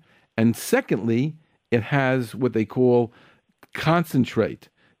water. And secondly, it has what they call concentrate,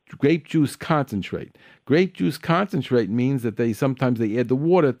 grape juice concentrate. Grape juice concentrate means that sometimes they add the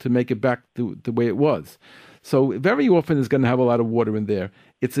water to make it back to the way it was. So very often it's going to have a lot of water in there.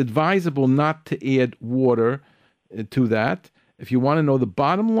 It's advisable not to add water to that. If you want to know the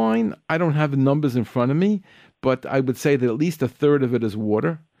bottom line, I don't have the numbers in front of me, but I would say that at least a third of it is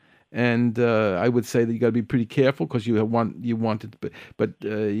water. And I would say that you got to be pretty careful because you want it, but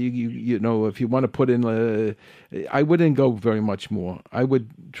you know, if you want to put in, I wouldn't go very much more. I would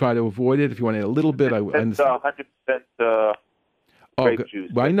try to avoid it. If you want to add a little bit, I understand. 100% grape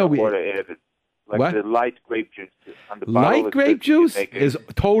juice. Well, I know water added. Like what? The light grape juice. On the Light bottle, grape juice is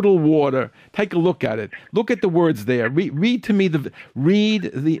total water. Take a look at it. Look at the words there. Read to me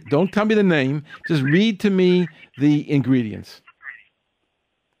don't tell me the name. Just read to me the ingredients.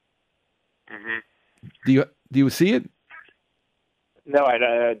 Mm-hmm. Do you see it? No, I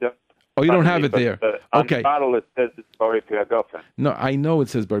don't. Oh, you don't have it there. On Okay. the bottle it says it's Borei Piragafen. No, I know it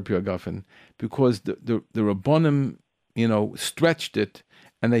says Borei Piragafen because the Rabbanim, you know, stretched it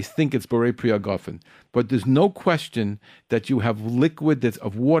and they think it's Borei Piragafen. But there's no question that you have liquid that's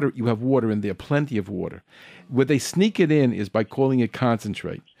of water. You have water in there, plenty of water. Where they sneak it in is by calling it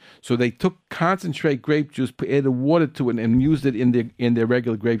concentrate. So they took concentrate grape juice, added water to it, and used it in their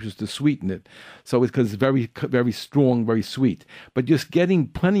regular grape juice to sweeten it. So it's because it's very, very strong, very sweet. But just getting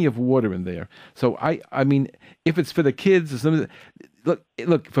plenty of water in there. So I mean, if it's for the kids, or something,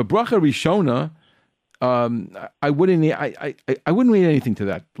 look for bracha rishona. I wouldn't read anything to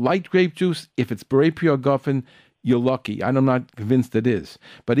that. Light grape juice, if it's Borei Piragafen, you're lucky. I'm not convinced it is.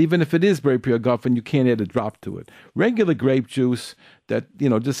 But even if it is Borei Piragafen, you can't add a drop to it. Regular grape juice that, you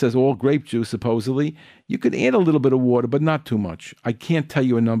know, just says all grape juice, supposedly, you could add a little bit of water, but not too much. I can't tell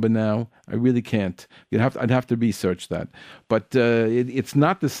you a number now. I really can't. I'd have to research that. But it's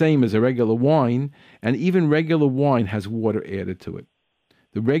not the same as a regular wine, and even regular wine has water added to it.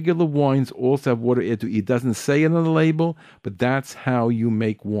 The regular wines also have water added to it. It doesn't say it on the label, but that's how you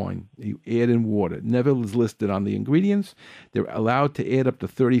make wine. You add in water. It never is listed on the ingredients. They're allowed to add up to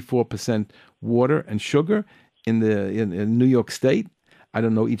 34% water and sugar in New York State. I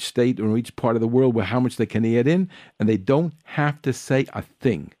don't know each state or each part of the world how much they can add in, and they don't have to say a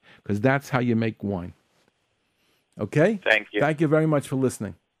thing because that's how you make wine. Okay? Thank you. Thank you very much for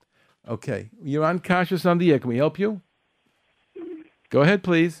listening. Okay. You're on Kashrus on the Air. Can we help you? Go ahead,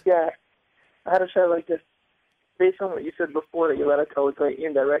 please. Yeah, I had a show like this. Based on what you said before, that you let it go like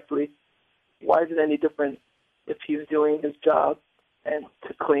indirectly, why is it any different if he's doing his job and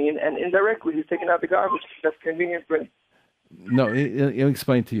to clean, and indirectly he's taking out the garbage? That's convenient for him. No, I'll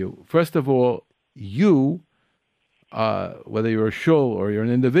explain to you. First of all, you, whether you're a shul or you're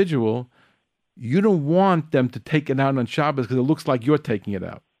an individual, you don't want them to take it out on Shabbos because it looks like you're taking it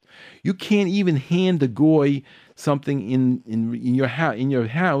out. You can't even hand the goy something in your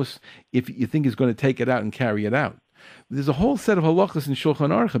house if you think he's going to take it out and carry it out. There's a whole set of halachas in Shulchan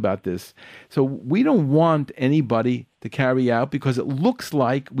Aruch about this. So we don't want anybody to carry out because it looks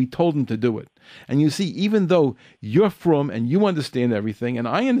like we told him to do it. And you see, even though you're from and you understand everything and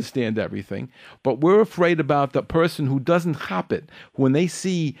I understand everything, but we're afraid about the person who doesn't chop it. When they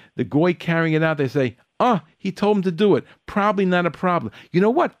see the goy carrying it out, they say, he told him to do it. Probably not a problem. You know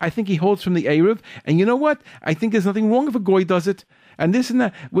what? I think he holds from the Erev. And you know what? I think there's nothing wrong if a goy does it. And this and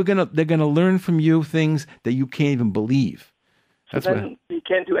that. They're gonna learn from you things that you can't even believe. That's so then he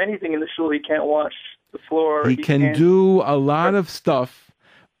can't do anything in the shul. He can't wash the floor. He can do a lot of stuff.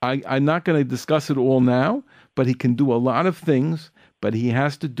 I'm not going to discuss it all now, but he can do a lot of things. But he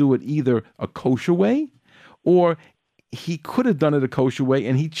has to do it either a kosher way, or he could have done it a kosher way,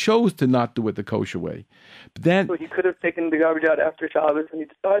 and he chose to not do it the kosher way. But then, so he could have taken the garbage out after Shabbos, and he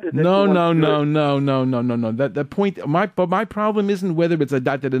decided. No. That point. My problem isn't whether it's a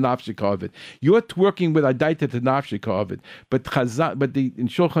daita denafshika of it. You're working with a daita denafshika of it, but in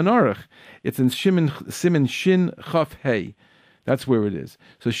Shulchan Aruch, it's in Siman Shin Chaf Hey. That's where it is.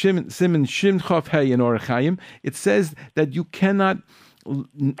 So Siman Shin Chaf Hey in Orach Chaim, it says that you cannot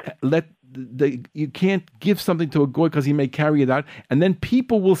you can't give something to a goy because he may carry it out, and then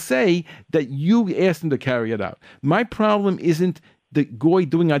people will say that you asked him to carry it out. My problem isn't the goy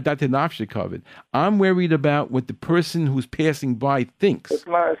doing adat nafshik of it. I'm worried about what the person who's passing by thinks. It's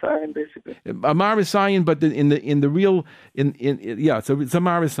Marasayan, basically. A Marasayan, but in the real so it's a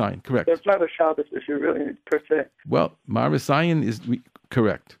Marasayan, correct. It's not a Shabbos issue, really, per se. Well, Marasayan is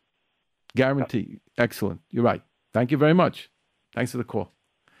correct. Guarantee. Excellent. You're right. Thank you very much. Thanks for the call.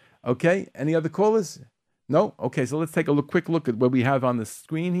 Okay, any other callers? No? Okay, so let's take a quick look at what we have on the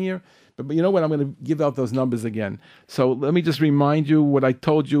screen here. But you know what? I'm going to give out those numbers again. So let me just remind you what I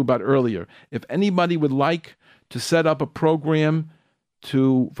told you about earlier. If anybody would like to set up a program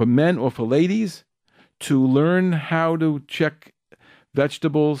for men or for ladies to learn how to check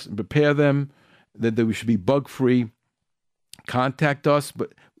vegetables and prepare them, that they should be bug-free, contact us.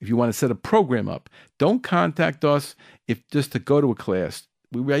 But if you want to set a program up, don't contact us just to go to a class.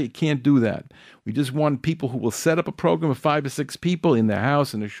 We really can't do that. We just want people who will set up a program of 5 or 6 people in their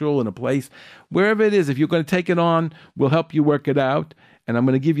house, in a shul, in a place, wherever it is. If you're going to take it on, we'll help you work it out. And I'm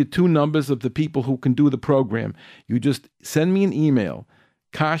going to give you 2 numbers of the people who can do the program. You just send me an email,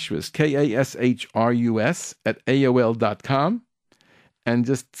 kashrus, Kashrus, at AOL.com, and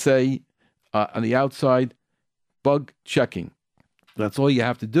just say on the outside, bug checking. That's all you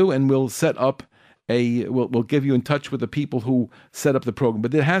have to do, and we'll set up we'll give you in touch with the people who set up the program.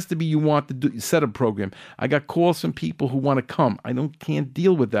 But it has to be you want to set up a program. I got calls from people who want to come. Can't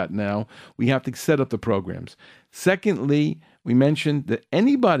deal with that now. We have to set up the programs. Secondly, we mentioned that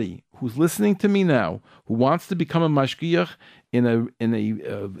anybody who's listening to me now who wants to become a mashgiach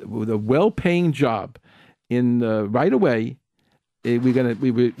with a well-paying job right away,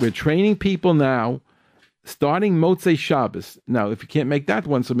 we're training people now. Starting Motzei Shabbos. Now, if you can't make that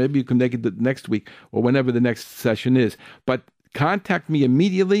one, so maybe you can make it the next week or whenever the next session is. But contact me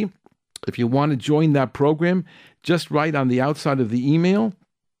immediately if you want to join that program. Just write on the outside of the email,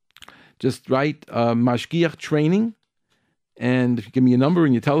 just write Mashgiach Training. And if you give me your number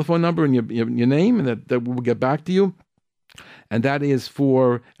and your telephone number and your name, and that we'll get back to you. And that is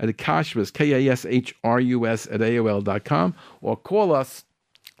for Kashrus, Kashrus at AOL.com, or call us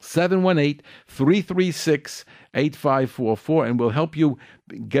 718-336-8544, and we'll help you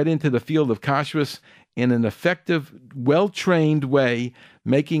get into the field of kashrus in an effective, well-trained way,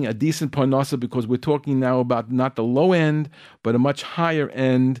 making a decent parnasa, because we're talking now about not the low end, but a much higher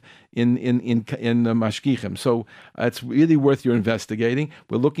end in mashgichim. So it's really worth your investigating.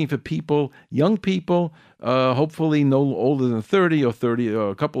 We're looking for people, young people, hopefully no older than 30 or 30, or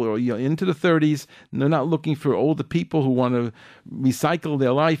a couple or into the 30s. And they're not looking for older people who want to recycle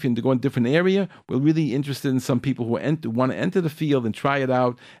their life and to go in a different area. We're really interested in some people who want to enter the field and try it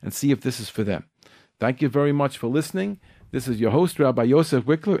out and see if this is for them. Thank you very much for listening. This is your host, Rabbi Yosef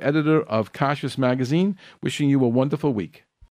Wikler, editor of Kashrus Magazine, wishing you a wonderful week.